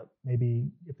Torchinsky to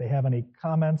maybe, if they have any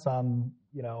comments on,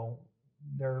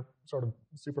 their sort of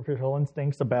superficial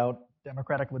instincts about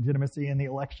democratic legitimacy in the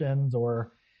elections,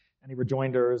 or any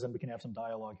rejoinders, and we can have some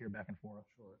dialogue here back and forth.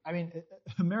 Sure. I mean,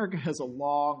 America has a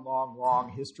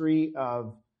long history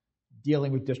of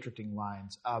dealing with districting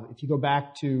lines. If you go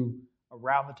back to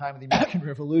around the time of the American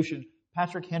Revolution,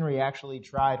 Patrick Henry actually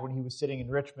tried, when he was sitting in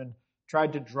Richmond,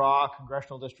 tried to draw a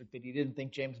congressional district that he didn't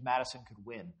think James Madison could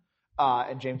win.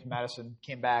 And James Madison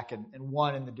came back and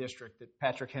won in the district that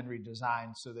Patrick Henry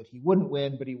designed so that he wouldn't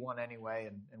win, but he won anyway.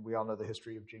 And we all know the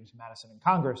history of James Madison in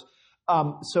Congress.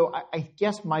 So I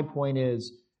guess my point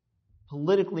is,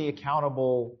 politically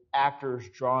accountable actors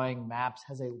drawing maps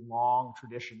has a long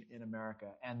tradition in America.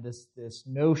 And this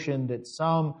notion that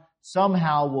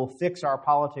somehow will fix our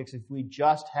politics if we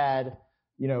just had,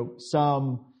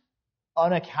 some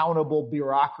unaccountable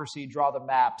bureaucracy draw the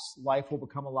maps, life will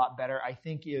become a lot better, I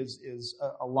think is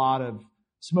a lot of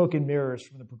smoke and mirrors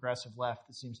from the progressive left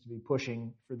that seems to be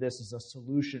pushing for this as a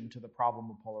solution to the problem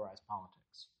of polarized politics.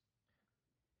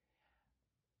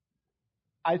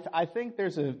 I think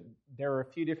there are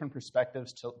a few different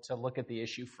perspectives to look at the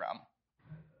issue from.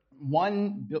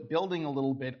 One, building a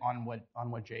little bit on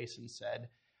what Jason said,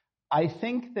 I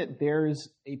think that there's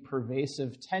a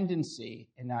pervasive tendency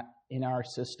in our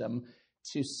system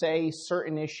to say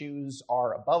certain issues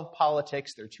are above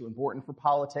politics, they're too important for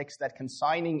politics, that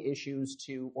consigning issues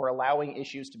to or allowing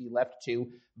issues to be left to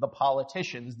the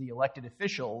politicians, the elected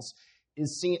officials,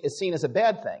 is seen as a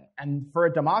bad thing. And for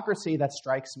a democracy, that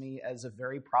strikes me as a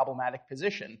very problematic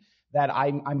position, that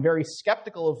I'm very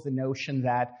skeptical of the notion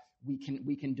that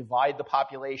we can divide the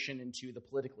population into the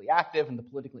politically active and the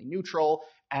politically neutral,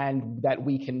 and that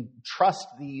we can trust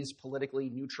these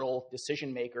politically neutral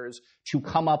decision makers to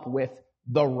come up with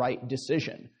the right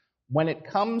decision. When it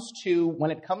comes to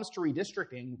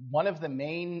redistricting, one of the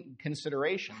main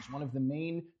considerations, one of the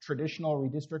main traditional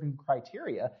redistricting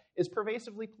criteria is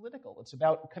pervasively political. It's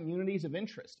about communities of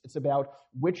interest. It's about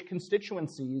which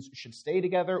constituencies should stay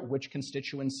together, which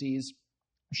constituencies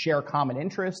share common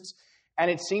interests.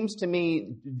 And it seems to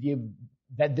me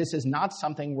that this is not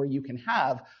something where you can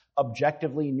have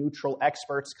objectively neutral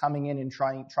experts coming in and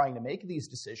trying to make these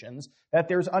decisions, that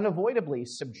there's unavoidably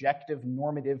subjective,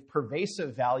 normative,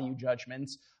 pervasive value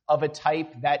judgments of a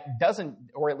type that doesn't,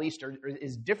 or at least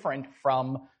is different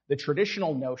from the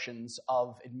traditional notions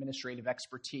of administrative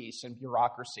expertise and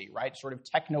bureaucracy, right? Sort of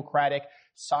technocratic,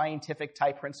 scientific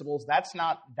type principles. That's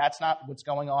not what's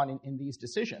going on in these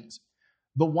decisions.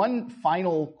 The one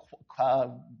final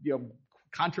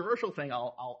controversial thing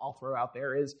I'll throw out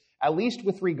there is, at least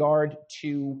with regard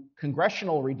to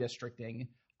congressional redistricting,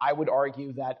 I would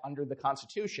argue that under the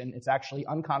Constitution, it's actually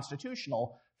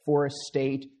unconstitutional for a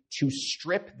state to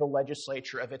strip the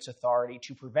legislature of its authority,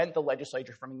 to prevent the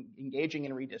legislature from engaging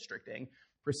in redistricting,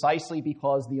 precisely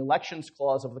because the Elections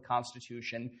Clause of the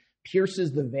Constitution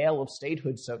pierces the veil of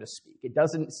statehood, so to speak. It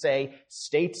doesn't say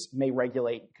states may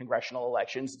regulate congressional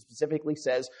elections. It specifically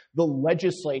says the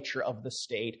legislature of the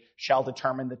state shall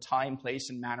determine the time, place,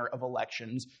 and manner of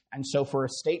elections. And so for a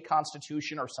state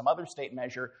constitution or some other state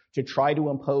measure to try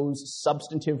to impose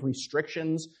substantive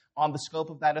restrictions on the scope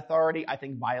of that authority, I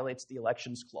think violates the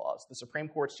Elections Clause. The Supreme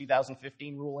Court's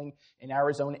 2015 ruling in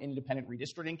Arizona Independent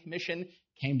Redistricting Commission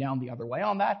came down the other way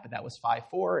on that, but that was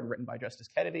 5-4 and written by Justice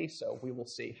Kennedy, so we will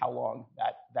see how long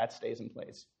that stays in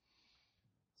place.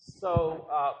 So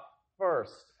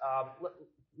first,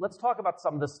 let's talk about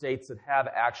some of the states that have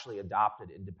actually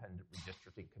adopted independent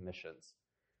redistricting commissions.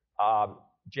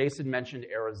 Jason mentioned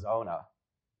Arizona.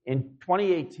 In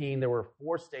 2018, there were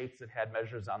 4 states that had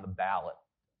measures on the ballot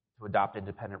to adopt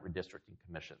independent redistricting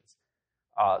commissions.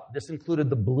 This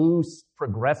included the blue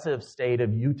progressive state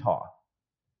of Utah.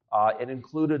 It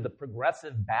included the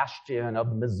progressive bastion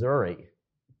of Missouri.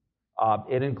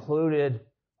 It included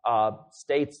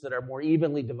states that are more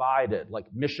evenly divided, like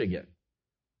Michigan,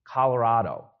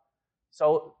 Colorado.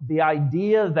 So the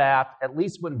idea that, at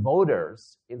least when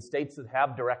voters in states that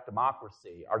have direct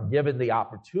democracy are given the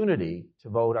opportunity to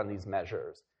vote on these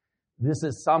measures, this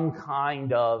is some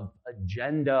kind of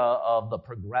agenda of the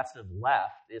progressive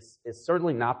left is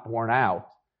certainly not borne out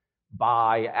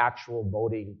by actual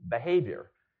voting behavior.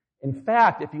 In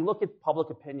fact, if you look at public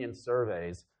opinion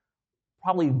surveys,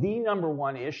 probably the number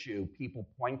one issue people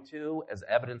point to as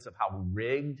evidence of how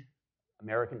rigged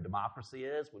American democracy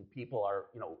is, when people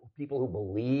who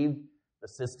believe the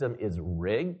system is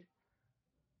rigged,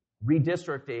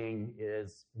 redistricting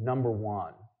is number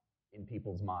one in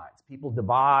people's minds. People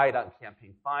divide on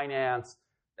campaign finance.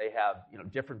 They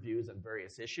have different views on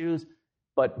various issues.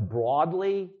 But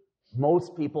broadly,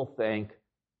 most people think,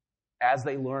 as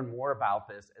they learn more about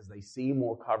this, as they see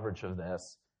more coverage of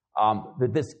this,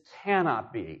 that this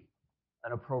cannot be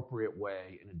an appropriate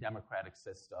way in a democratic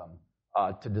system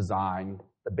to design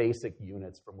the basic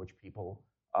units from which people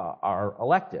are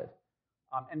elected.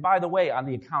 And by the way, on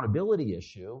the accountability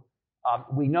issue,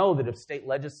 we know that if state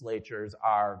legislatures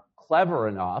are clever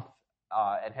enough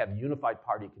and have unified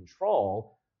party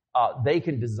control, they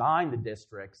can design the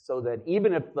districts so that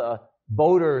even if the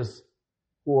voters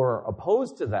who are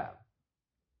opposed to them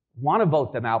want to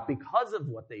vote them out because of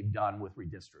what they've done with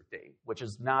redistricting, which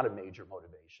is not a major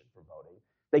motivation for voting,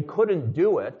 they couldn't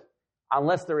do it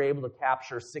unless they're able to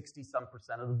capture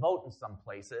 60-some% of the vote in some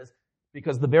places,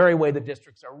 because the very way the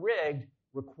districts are rigged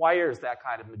requires that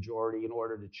kind of majority in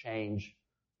order to change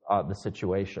the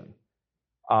situation.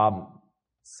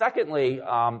 Secondly,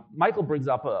 Michael brings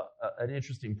up an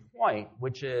interesting point,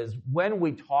 which is when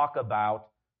we talk about,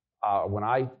 when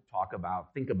I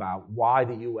think about why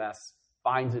the U.S.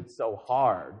 finds it so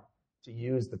hard to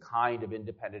use the kind of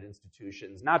independent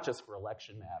institutions, not just for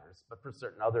election matters, but for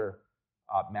certain other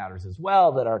matters as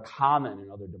well that are common in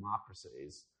other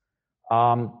democracies.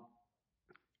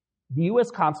 The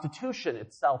U.S. Constitution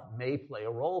itself may play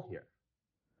a role here.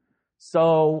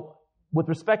 So with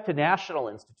respect to national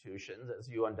institutions, as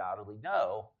you undoubtedly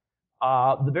know,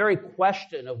 the very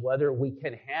question of whether we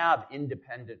can have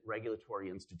independent regulatory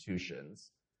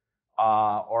institutions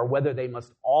or whether they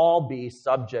must all be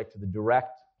subject to the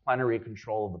direct plenary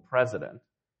control of the president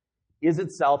is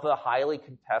itself a highly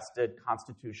contested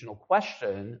constitutional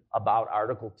question about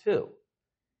Article 2.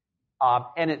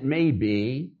 And it may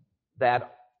be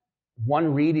that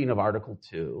one reading of Article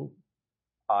 2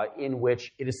 in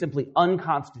which it is simply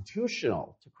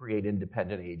unconstitutional to create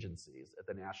independent agencies at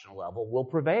the national level will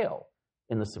prevail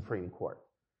in the Supreme Court.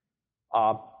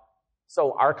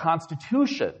 So our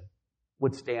Constitution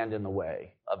would stand in the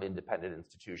way of independent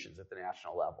institutions at the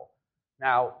national level.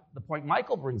 Now, the point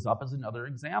Michael brings up is another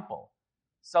example.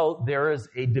 So there is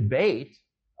a debate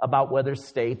about whether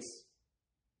states,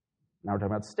 now we're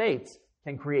talking about states,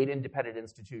 can create independent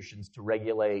institutions to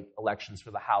regulate elections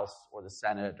for the House or the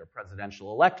Senate or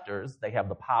presidential electors. They have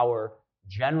the power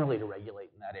generally to regulate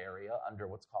in that area under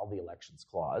what's called the Elections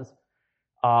Clause.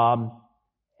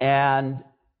 And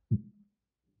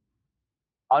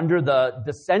under the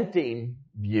dissenting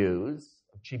views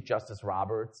of Chief Justice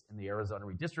Roberts in the Arizona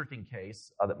redistricting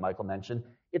case that Michael mentioned,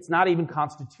 it's not even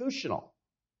constitutional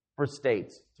for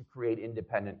states to create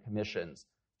independent commissions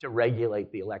to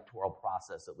regulate the electoral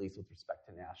process, at least with respect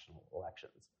to national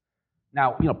elections.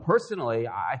 Now, personally,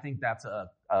 I think that's a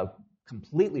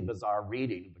completely bizarre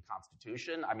reading of the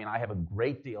Constitution. I mean, I have a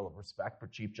great deal of respect for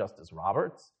Chief Justice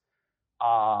Roberts,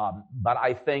 but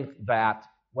I think that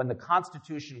when the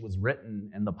Constitution was written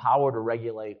and the power to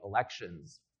regulate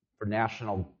elections for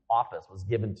national office was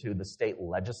given to the state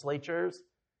legislatures,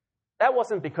 that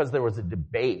wasn't because there was a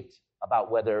debate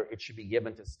about whether it should be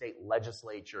given to state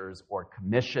legislatures or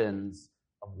commissions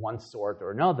of one sort or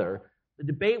another. The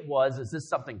debate was, is this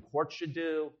something courts should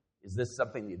do? Is this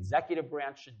something the executive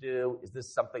branch should do? Is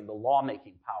this something the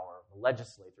lawmaking power of the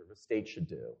legislature of the state should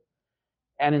do?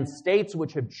 And in states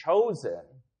which have chosen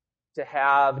to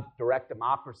have direct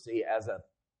democracy as a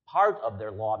part of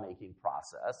their lawmaking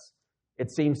process, it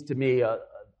seems to me a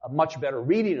much better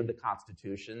reading of the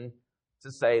Constitution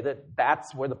to say that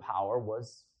that's where the power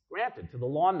was granted, to the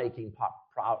lawmaking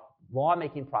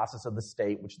process of the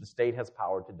state, which the state has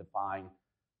power to define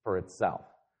for itself.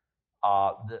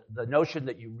 The notion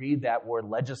that you read that word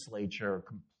legislature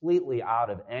completely out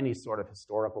of any sort of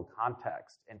historical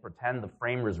context and pretend the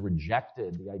framers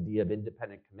rejected the idea of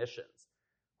independent commissions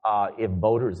if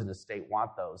voters in a state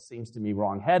want those seems to me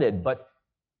wrong-headed. But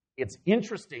it's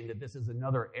interesting that this is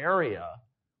another area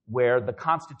where the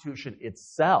Constitution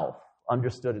itself,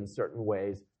 understood in certain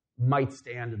ways, might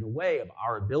stand in the way of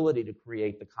our ability to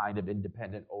create the kind of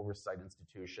independent oversight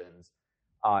institutions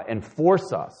and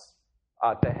force us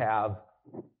to have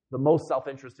the most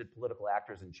self-interested political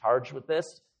actors in charge with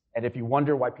this. And if you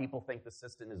wonder why people think the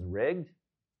system is rigged,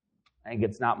 I think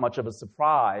it's not much of a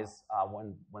surprise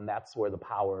when that's where the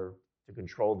power to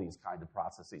control these kind of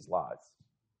processes lies.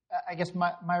 I guess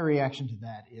my reaction to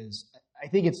that is I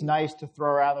think it's nice to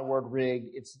throw around the word rigged.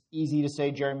 It's easy to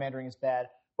say gerrymandering is bad.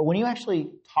 But when you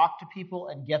actually talk to people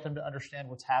and get them to understand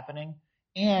what's happening,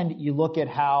 and you look at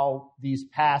how these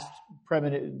past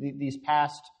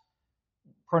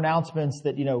pronouncements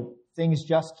that, things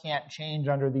just can't change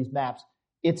under these maps,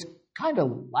 it's kind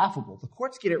of laughable. The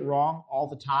courts get it wrong all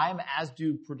the time, as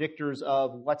do predictors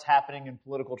of what's happening in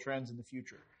political trends in the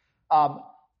future.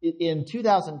 In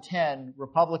 2010,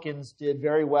 Republicans did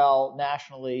very well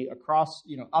nationally across,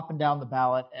 up and down the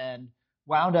ballot, and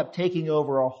wound up taking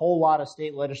over a whole lot of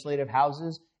state legislative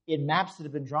houses in maps that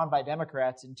have been drawn by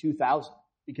Democrats in 2000.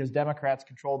 because Democrats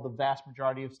controlled the vast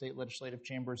majority of state legislative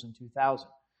chambers in 2000.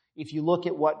 If you look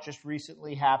at what just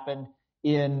recently happened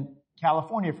in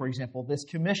California, for example, this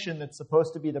commission that's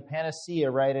supposed to be the panacea,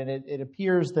 right? And it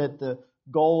appears that the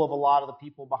goal of a lot of the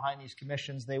people behind these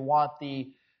commissions, they want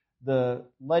the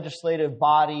legislative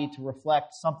body to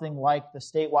reflect something like the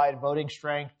statewide voting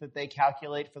strength that they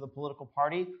calculate for the political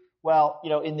party. Well,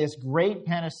 in this great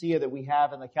panacea that we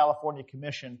have in the California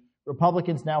Commission,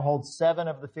 Republicans now hold 7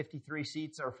 of the 53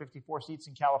 seats or 54 seats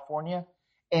in California,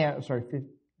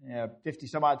 50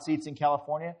 some odd seats in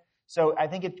California. So I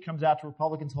think it comes out to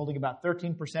Republicans holding about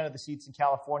 13% of the seats in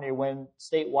California when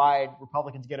statewide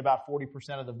Republicans get about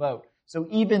 40% of the vote. So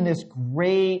even this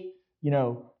great,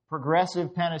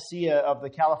 progressive panacea of the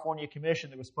California Commission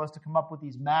that was supposed to come up with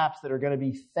these maps that are going to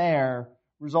be fair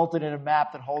resulted in a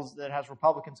map that has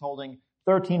Republicans holding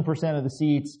 13% of the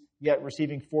seats, yet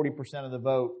receiving 40% of the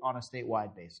vote on a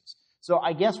statewide basis. So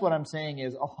I guess what I'm saying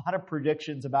is a lot of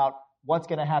predictions about what's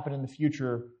going to happen in the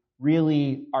future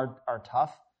really are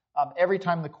tough. Every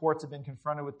time the courts have been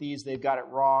confronted with these, they've got it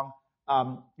wrong.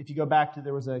 If you go back to,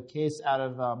 there was a case out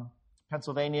of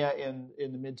Pennsylvania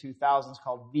in the mid-2000s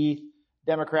called Veith.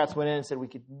 Democrats went in and said we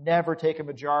could never take a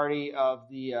majority of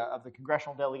the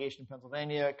congressional delegation in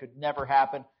Pennsylvania. It could never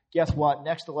happen. Guess what?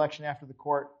 Next election after the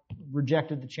court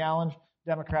rejected the challenge,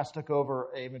 Democrats took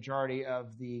over a majority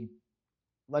of the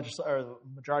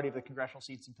congressional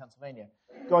seats in Pennsylvania.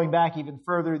 Going back even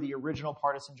further, the original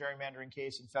partisan gerrymandering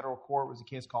case in federal court was a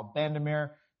case called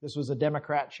Bandemere. This was a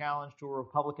Democrat challenge to a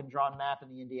Republican-drawn map in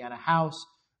the Indiana House.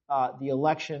 The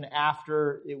election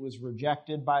after it was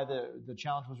rejected by the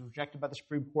challenge was rejected by the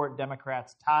Supreme Court,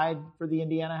 Democrats tied for the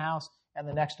Indiana House, and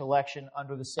the next election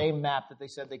under the same map that they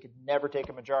said they could never take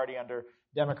a majority under,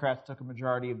 Democrats took a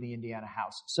majority of the Indiana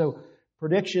House. So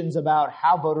predictions about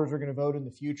how voters are going to vote in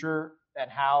the future and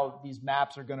how these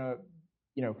maps are going to,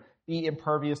 be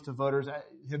impervious to voters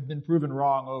have been proven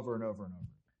wrong over and over and over.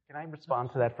 Can I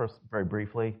respond to that first very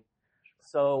briefly?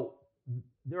 So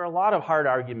there are a lot of hard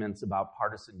arguments about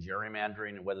partisan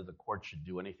gerrymandering and whether the court should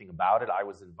do anything about it. I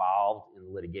was involved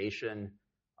in litigation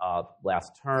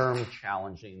last term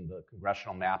challenging the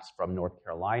congressional maps from North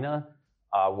Carolina,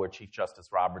 where Chief Justice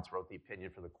Roberts wrote the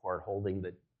opinion for the court holding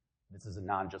that this is a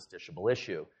non-justiciable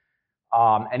issue.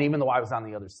 And even though I was on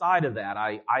the other side of that,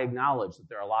 I acknowledge that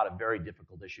there are a lot of very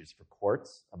difficult issues for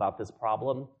courts about this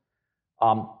problem.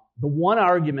 The one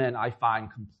argument I find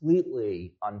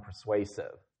completely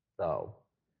unpersuasive, though,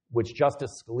 which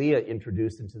Justice Scalia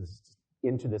introduced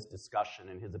into this discussion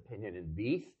in his opinion in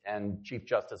Veith, and Chief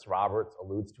Justice Roberts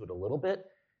alludes to it a little bit,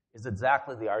 is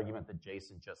exactly the argument that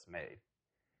Jason just made.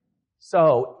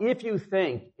 So if you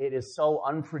think it is so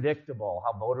unpredictable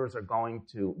how voters are going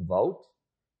to vote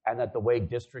and that the way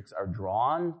districts are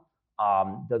drawn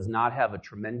does not have a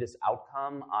tremendous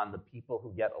outcome on the people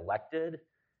who get elected,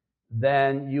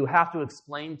 then you have to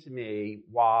explain to me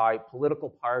why political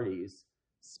parties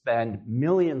spend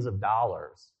millions of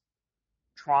dollars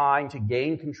trying to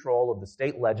gain control of the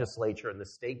state legislature and the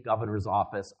state governor's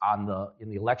office in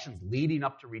the elections leading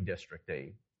up to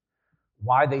redistricting,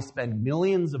 why they spend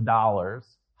millions of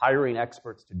dollars hiring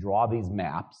experts to draw these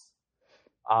maps,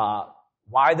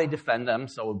 why they defend them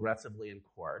so aggressively in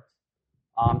court.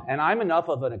 And I'm enough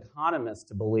of an economist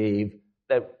to believe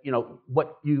that,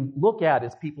 what you look at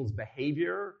is people's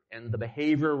behavior, and the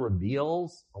behavior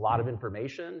reveals a lot of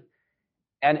information.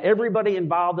 And everybody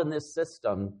involved in this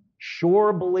system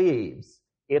sure believes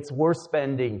it's worth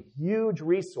spending huge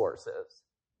resources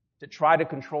to try to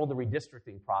control the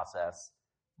redistricting process,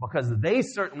 because they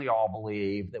certainly all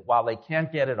believe that while they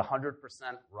can't get it 100%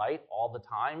 right all the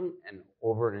time and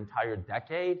over an entire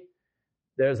decade,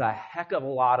 there's a heck of a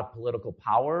lot of political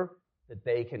power that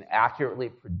they can accurately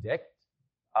predict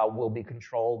will be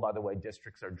controlled by the way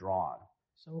districts are drawn.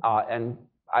 And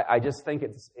I just think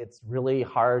it's really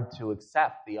hard to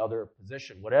accept the other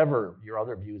position, whatever your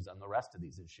other views on the rest of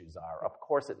these issues are. Of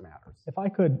course it matters. If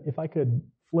I could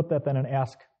flip that then and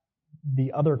ask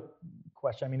the other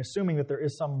question, assuming that there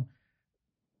is some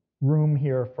room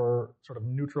here for sort of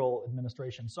neutral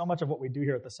administration, so much of what we do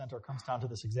here at the center comes down to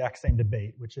this exact same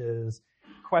debate, which is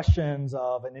questions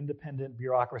of an independent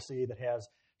bureaucracy that has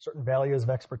certain values of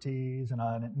expertise and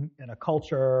a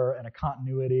culture and a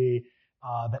continuity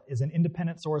that is an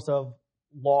independent source of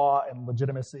law and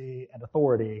legitimacy and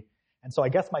authority. And so I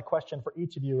guess my question for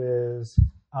each of you is,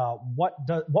 what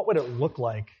would it look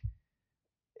like?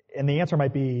 And the answer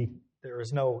might be there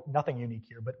is nothing unique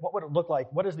here, but what would it look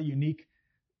like? What is the unique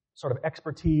sort of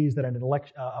expertise that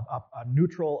a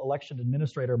neutral election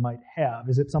administrator might have?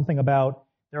 Is it something about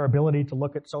their ability to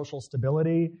look at social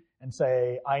stability and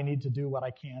say, I need to do what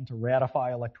I can to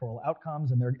ratify electoral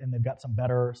outcomes, and they've got some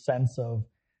better sense of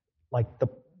like the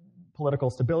political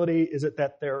stability? Is it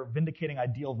that they're vindicating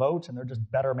ideal votes and they're just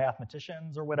better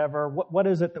mathematicians or whatever? What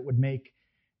is it that would make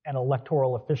an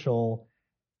electoral official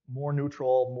more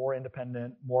neutral, more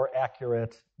independent, more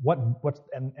accurate?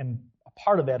 And a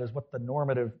part of that is what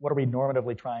are we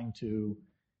normatively trying to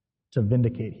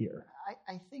vindicate here?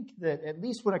 I think that at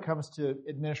least when it comes to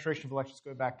administration of elections,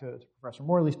 going back to Professor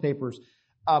Morley's papers,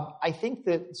 I think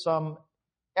that some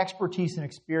expertise and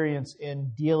experience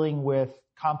in dealing with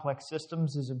complex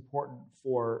systems is important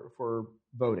for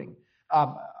voting.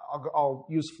 I'll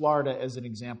use Florida as an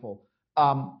example.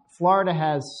 Florida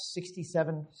has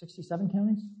 67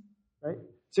 counties, right?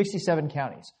 67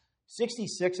 counties.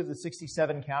 66 of the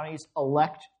 67 counties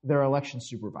elect their election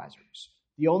supervisors.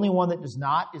 The only one that does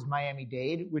not is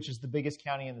Miami-Dade, which is the biggest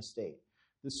county in the state.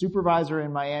 The supervisor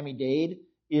in Miami-Dade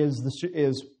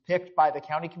is picked by the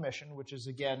county commission, which is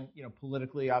again,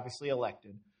 politically obviously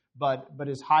elected, but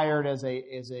is hired as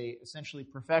a essentially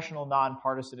professional,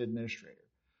 nonpartisan administrator.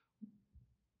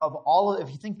 If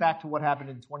you think back to what happened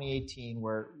in 2018,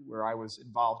 where I was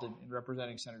involved in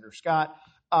representing Senator Scott,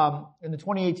 in the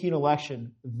 2018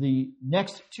 election, the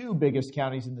next two biggest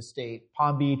counties in the state,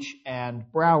 Palm Beach and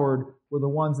Broward, were the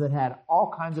ones that had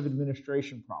all kinds of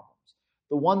administration problems.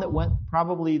 The one that went,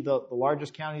 probably the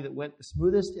largest county that went the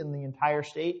smoothest in the entire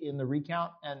state in the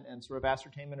recount and sort of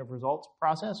ascertainment of results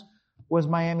process, was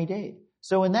Miami-Dade.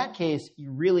 So in that case,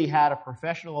 you really had a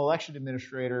professional election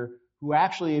administrator who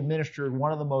actually administered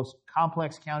one of the most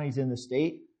complex counties in the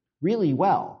state really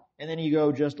well. And then you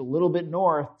go just a little bit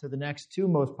north to the next two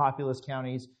most populous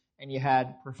counties, and you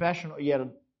had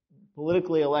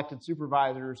politically elected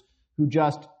supervisors who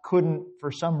just couldn't,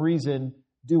 for some reason,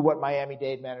 do what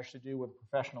Miami-Dade managed to do with a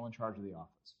professional in charge of the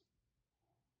office.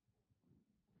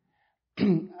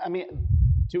 I mean,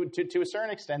 to a certain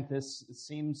extent, this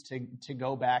seems to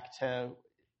go back to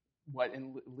what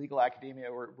in legal academia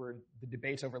were the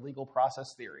debates over legal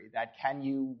process theory, that can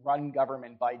you run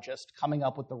government by just coming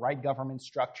up with the right government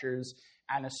structures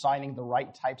and assigning the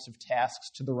right types of tasks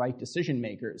to the right decision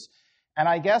makers. And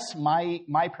I guess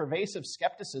my pervasive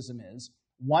skepticism is,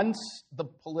 once the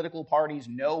political parties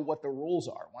know what the rules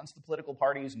are, once the political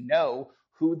parties know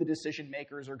who the decision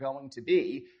makers are going to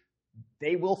be,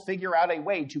 they will figure out a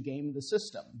way to game the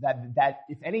system. That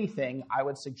if anything, I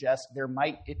would suggest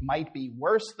it might be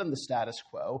worse than the status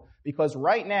quo, because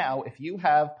right now, if you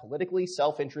have politically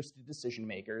self-interested decision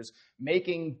makers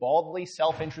making baldly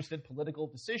self-interested political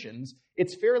decisions,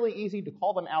 it's fairly easy to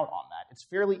call them out on that. It's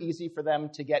fairly easy for them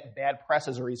to get bad press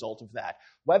as a result of that.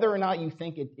 Whether or not you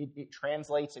think it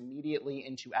translates immediately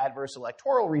into adverse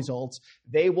electoral results,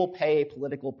 they will pay a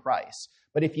political price.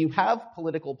 But if you have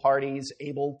political parties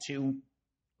able to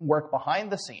work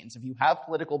behind the scenes, if you have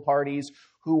political parties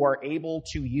who are able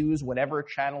to use whatever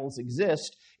channels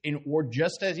exist, or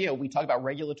just as, we talk about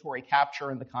regulatory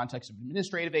capture in the context of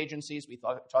administrative agencies, we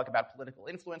talk about political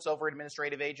influence over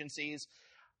administrative agencies,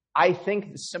 I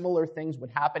think similar things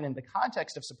would happen in the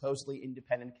context of supposedly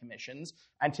independent commissions.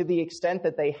 And to the extent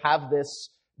that they have this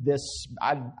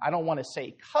I don't want to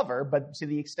say cover, but to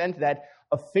the extent that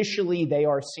officially they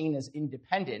are seen as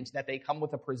independent, that they come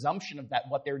with a presumption of that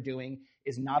what they're doing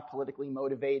is not politically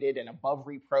motivated and above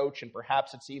reproach, and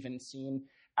perhaps it's even seen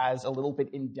as a little bit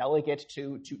indelicate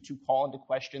to call into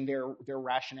question their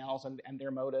rationales and their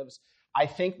motives. I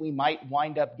think we might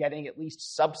wind up getting at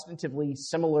least substantively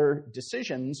similar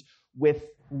decisions with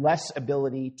less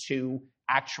ability to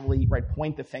actually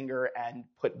point the finger and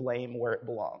put blame where it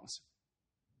belongs.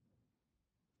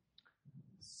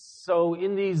 So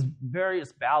in these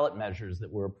various ballot measures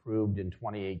that were approved in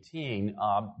 2018,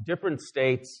 different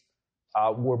states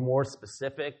were more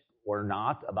specific or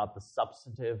not about the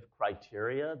substantive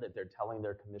criteria that they're telling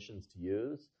their commissions to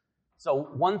use. So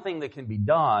one thing that can be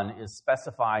done is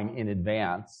specifying in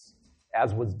advance,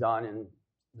 as was done in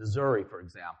Missouri, for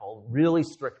example, really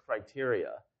strict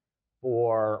criteria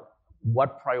for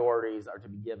what priorities are to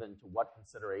be given to what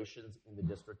considerations in the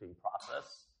districting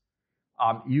process.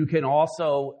 You can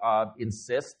also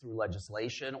insist through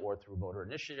legislation or through voter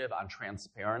initiative on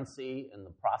transparency in the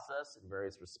process in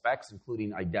various respects,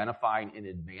 including identifying in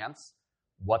advance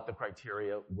what the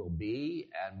criteria will be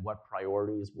and what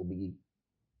priorities will be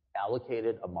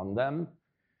allocated among them.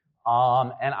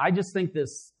 And I just think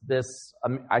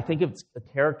I think it's a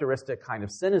characteristic kind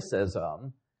of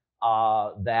cynicism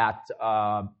that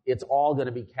it's all going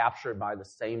to be captured by the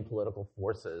same political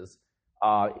forces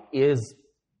is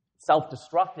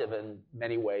self-destructive in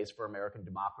many ways for American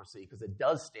democracy, because it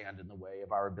does stand in the way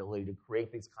of our ability to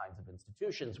create these kinds of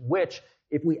institutions, which,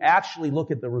 if we actually look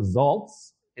at the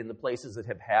results in the places that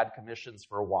have had commissions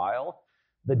for a while.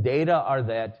 The data are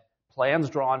that plans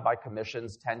drawn by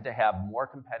commissions tend to have more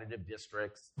competitive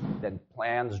districts than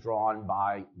plans drawn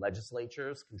by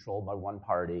legislatures controlled by one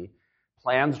party.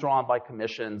 Plans drawn by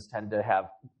commissions tend to have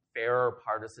fairer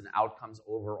partisan outcomes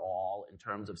overall in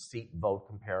terms of seat-vote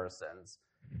comparisons.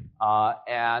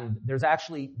 And there's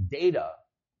actually data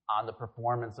on the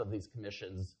performance of these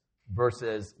commissions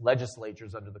versus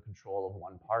legislatures under the control of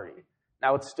one party.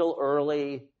 Now, it's still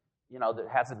early. There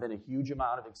hasn't been a huge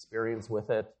amount of experience with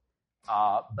it.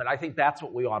 But I think that's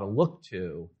what we ought to look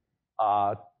to.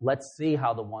 Let's see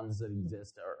how the ones that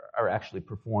exist are actually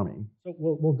performing. So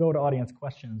we'll go to audience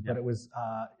questions, but it was,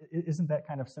 isn't that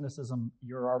kind of cynicism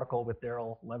your article with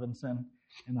Daryl Levinson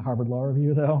in the Harvard Law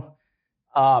Review, though?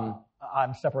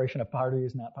 On separation of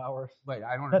parties, not powers. Wait,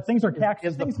 I don't. That things are captured.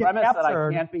 Is the premise that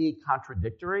I can't be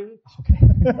contradictory? Okay.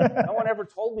 No one ever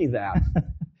told me that.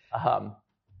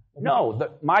 No,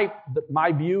 my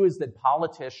view is that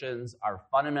politicians are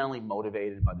fundamentally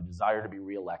motivated by the desire to be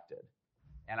reelected.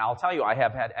 And I'll tell you, I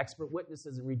have had expert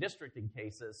witnesses in redistricting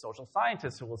cases, social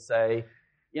scientists who will say,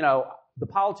 the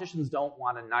politicians don't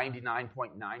want a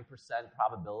 99.9%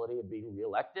 probability of being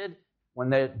reelected. When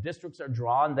the districts are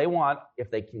drawn, they want, if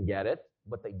they can get it,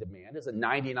 what they demand is a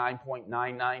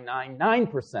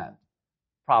 99.9999%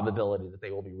 probability that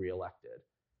they will be reelected.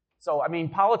 So,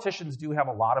 politicians do have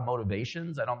a lot of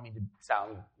motivations. I don't mean to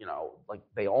sound, like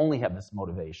they only have this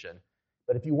motivation.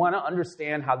 But if you want to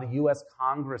understand how the U.S.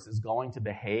 Congress is going to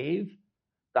behave,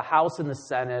 the House and the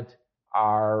Senate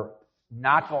are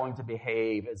not going to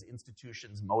behave as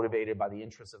institutions motivated by the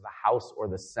interests of the House or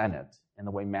the Senate in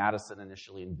the way Madison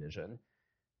initially envisioned.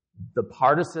 The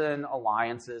partisan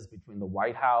alliances between the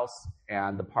White House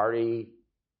and the party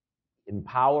in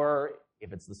power,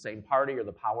 if it's the same party, or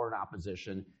the power in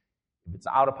opposition, if it's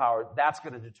out of power, that's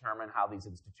going to determine how these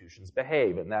institutions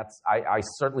behave. And I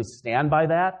certainly stand by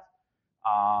that.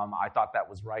 I thought that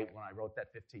was right when I wrote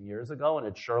that 15 years ago, and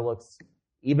it sure looks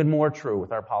even more true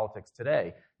with our politics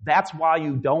today. That's why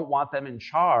you don't want them in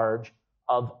charge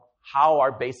of how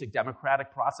our basic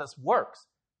democratic process works,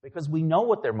 because we know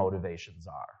what their motivations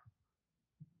are.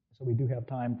 So we do have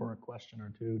time for a question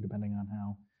or two, depending on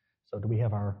how. So do we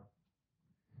have our...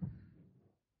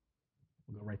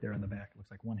 We'll go right there in the back. It looks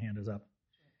like one hand is up.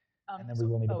 And then we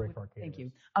will need to break for our Thank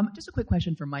you. Just a quick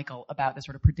question for Michael about the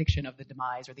sort of prediction of the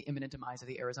demise or the imminent demise of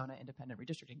the Arizona Independent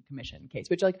Redistricting Commission case,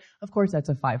 which, of course, that's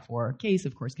a 5-4 case.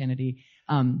 Of course, Kennedy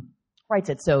writes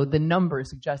it. So the numbers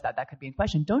suggest that could be in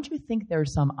question. Don't you think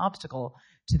there's some obstacle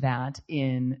to that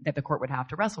that the court would have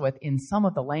to wrestle with in some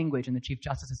of the language in the Chief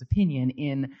Justice's opinion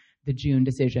in the June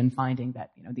decision, finding that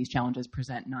these challenges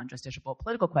present non-justiciable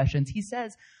political questions? He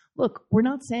says, look, we're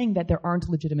not saying that there aren't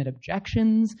legitimate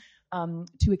objections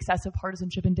to excessive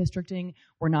partisanship in districting.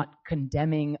 We're not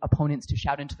condemning opponents to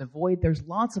shout into the void. There's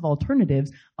lots of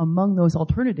alternatives. Among those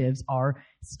alternatives are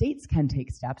states can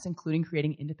take steps, including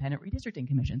creating independent redistricting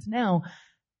commissions. Now,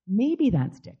 maybe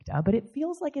that's dicta, but it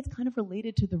feels like it's kind of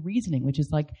related to the reasoning, which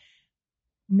is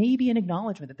maybe an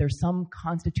acknowledgement that there's some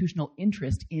constitutional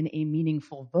interest in a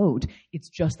meaningful vote. It's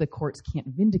just the courts can't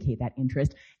vindicate that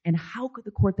interest. And how could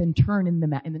the court then turn in the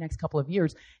next couple of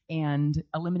years and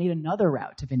eliminate another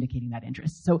route to vindicating that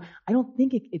interest? So I don't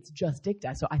think it's just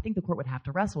dicta. So I think the court would have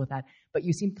to wrestle with that. But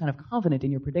you seem kind of confident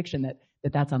in your prediction that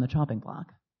that's on the chopping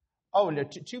block. Oh, no,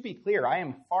 to be clear, I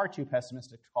am far too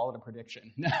pessimistic to call it a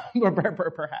prediction.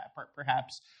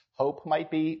 Perhaps hope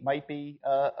might be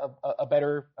a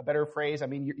better phrase.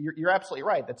 You're absolutely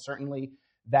right. That certainly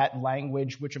that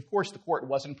language, which of course the court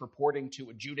wasn't purporting to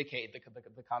adjudicate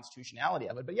the constitutionality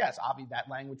of it, but yes, obviously that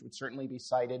language would certainly be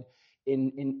cited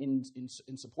in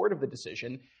support of the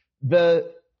decision.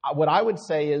 What I would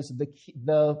say is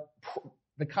the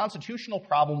constitutional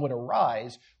problem would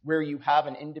arise where you have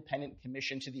an independent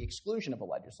commission to the exclusion of a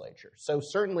legislature. So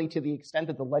certainly to the extent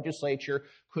that the legislature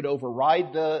could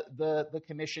override the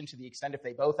commission, to the extent if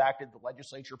they both acted, the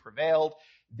legislature prevailed,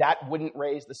 that wouldn't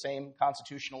raise the same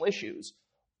constitutional issues.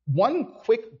 One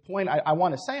quick point I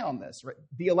want to say on this, right?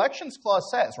 The Elections Clause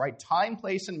says, right, time,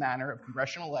 place, and manner of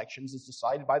congressional elections is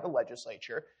decided by the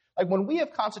legislature. When we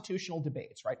have constitutional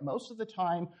debates, right, most of the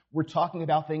time we're talking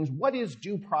about things, what is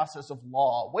due process of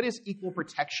law? What is equal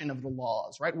protection of the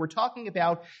laws, right? We're talking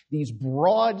about these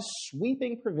broad,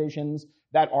 sweeping provisions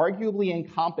that arguably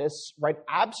encompass, right,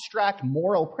 abstract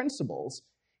moral principles.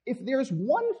 If there's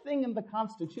one thing in the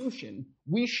Constitution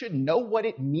we should know what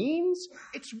it means,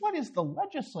 it's what is the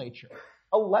legislature.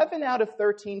 11 out of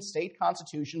 13 state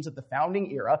constitutions of the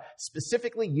founding era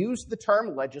specifically used the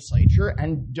term legislature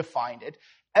and defined it.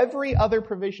 Every other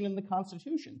provision in the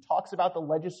Constitution talks about the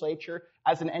legislature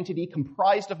as an entity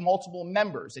comprised of multiple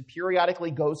members. It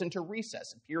periodically goes into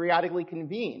recess. It periodically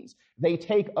convenes. They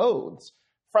take oaths.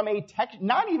 From a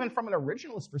not even from an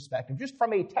originalist perspective, just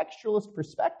from a textualist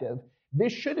perspective,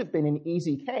 this should have been an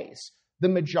easy case. The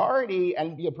majority,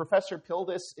 and Professor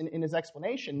Pildes in his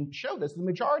explanation showed this, the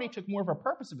majority took more of a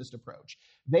purposivist approach.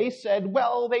 They said,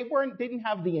 well, they didn't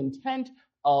have the intent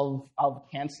of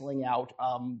canceling out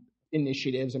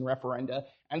initiatives and referenda,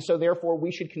 and so therefore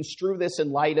we should construe this in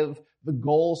light of the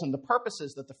goals and the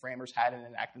purposes that the framers had in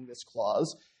enacting this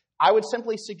clause. I would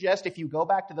simply suggest if you go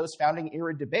back to those founding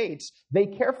era debates, they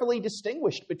carefully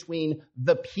distinguished between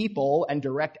the people and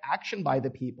direct action by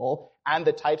the people and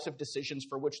the types of decisions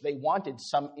for which they wanted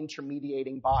some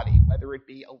intermediating body, whether it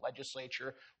be a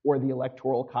legislature or the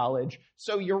Electoral College.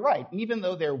 So you're right. Even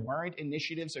though there weren't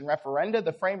initiatives and referenda,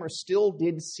 the framers still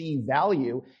did see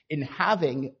value in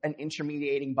having an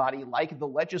intermediating body like the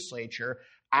legislature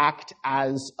act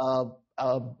as a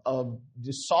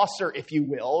saucer, if you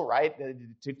will, right,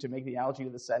 to make the analogy to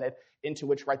the Senate, into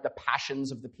which, right, the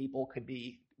passions of the people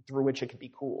through which it could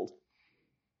be cooled.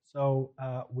 So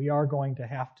we are going to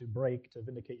have to break to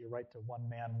vindicate your right to one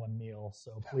man, one meal.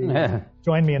 So please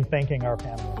join me in thanking our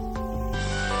panelists.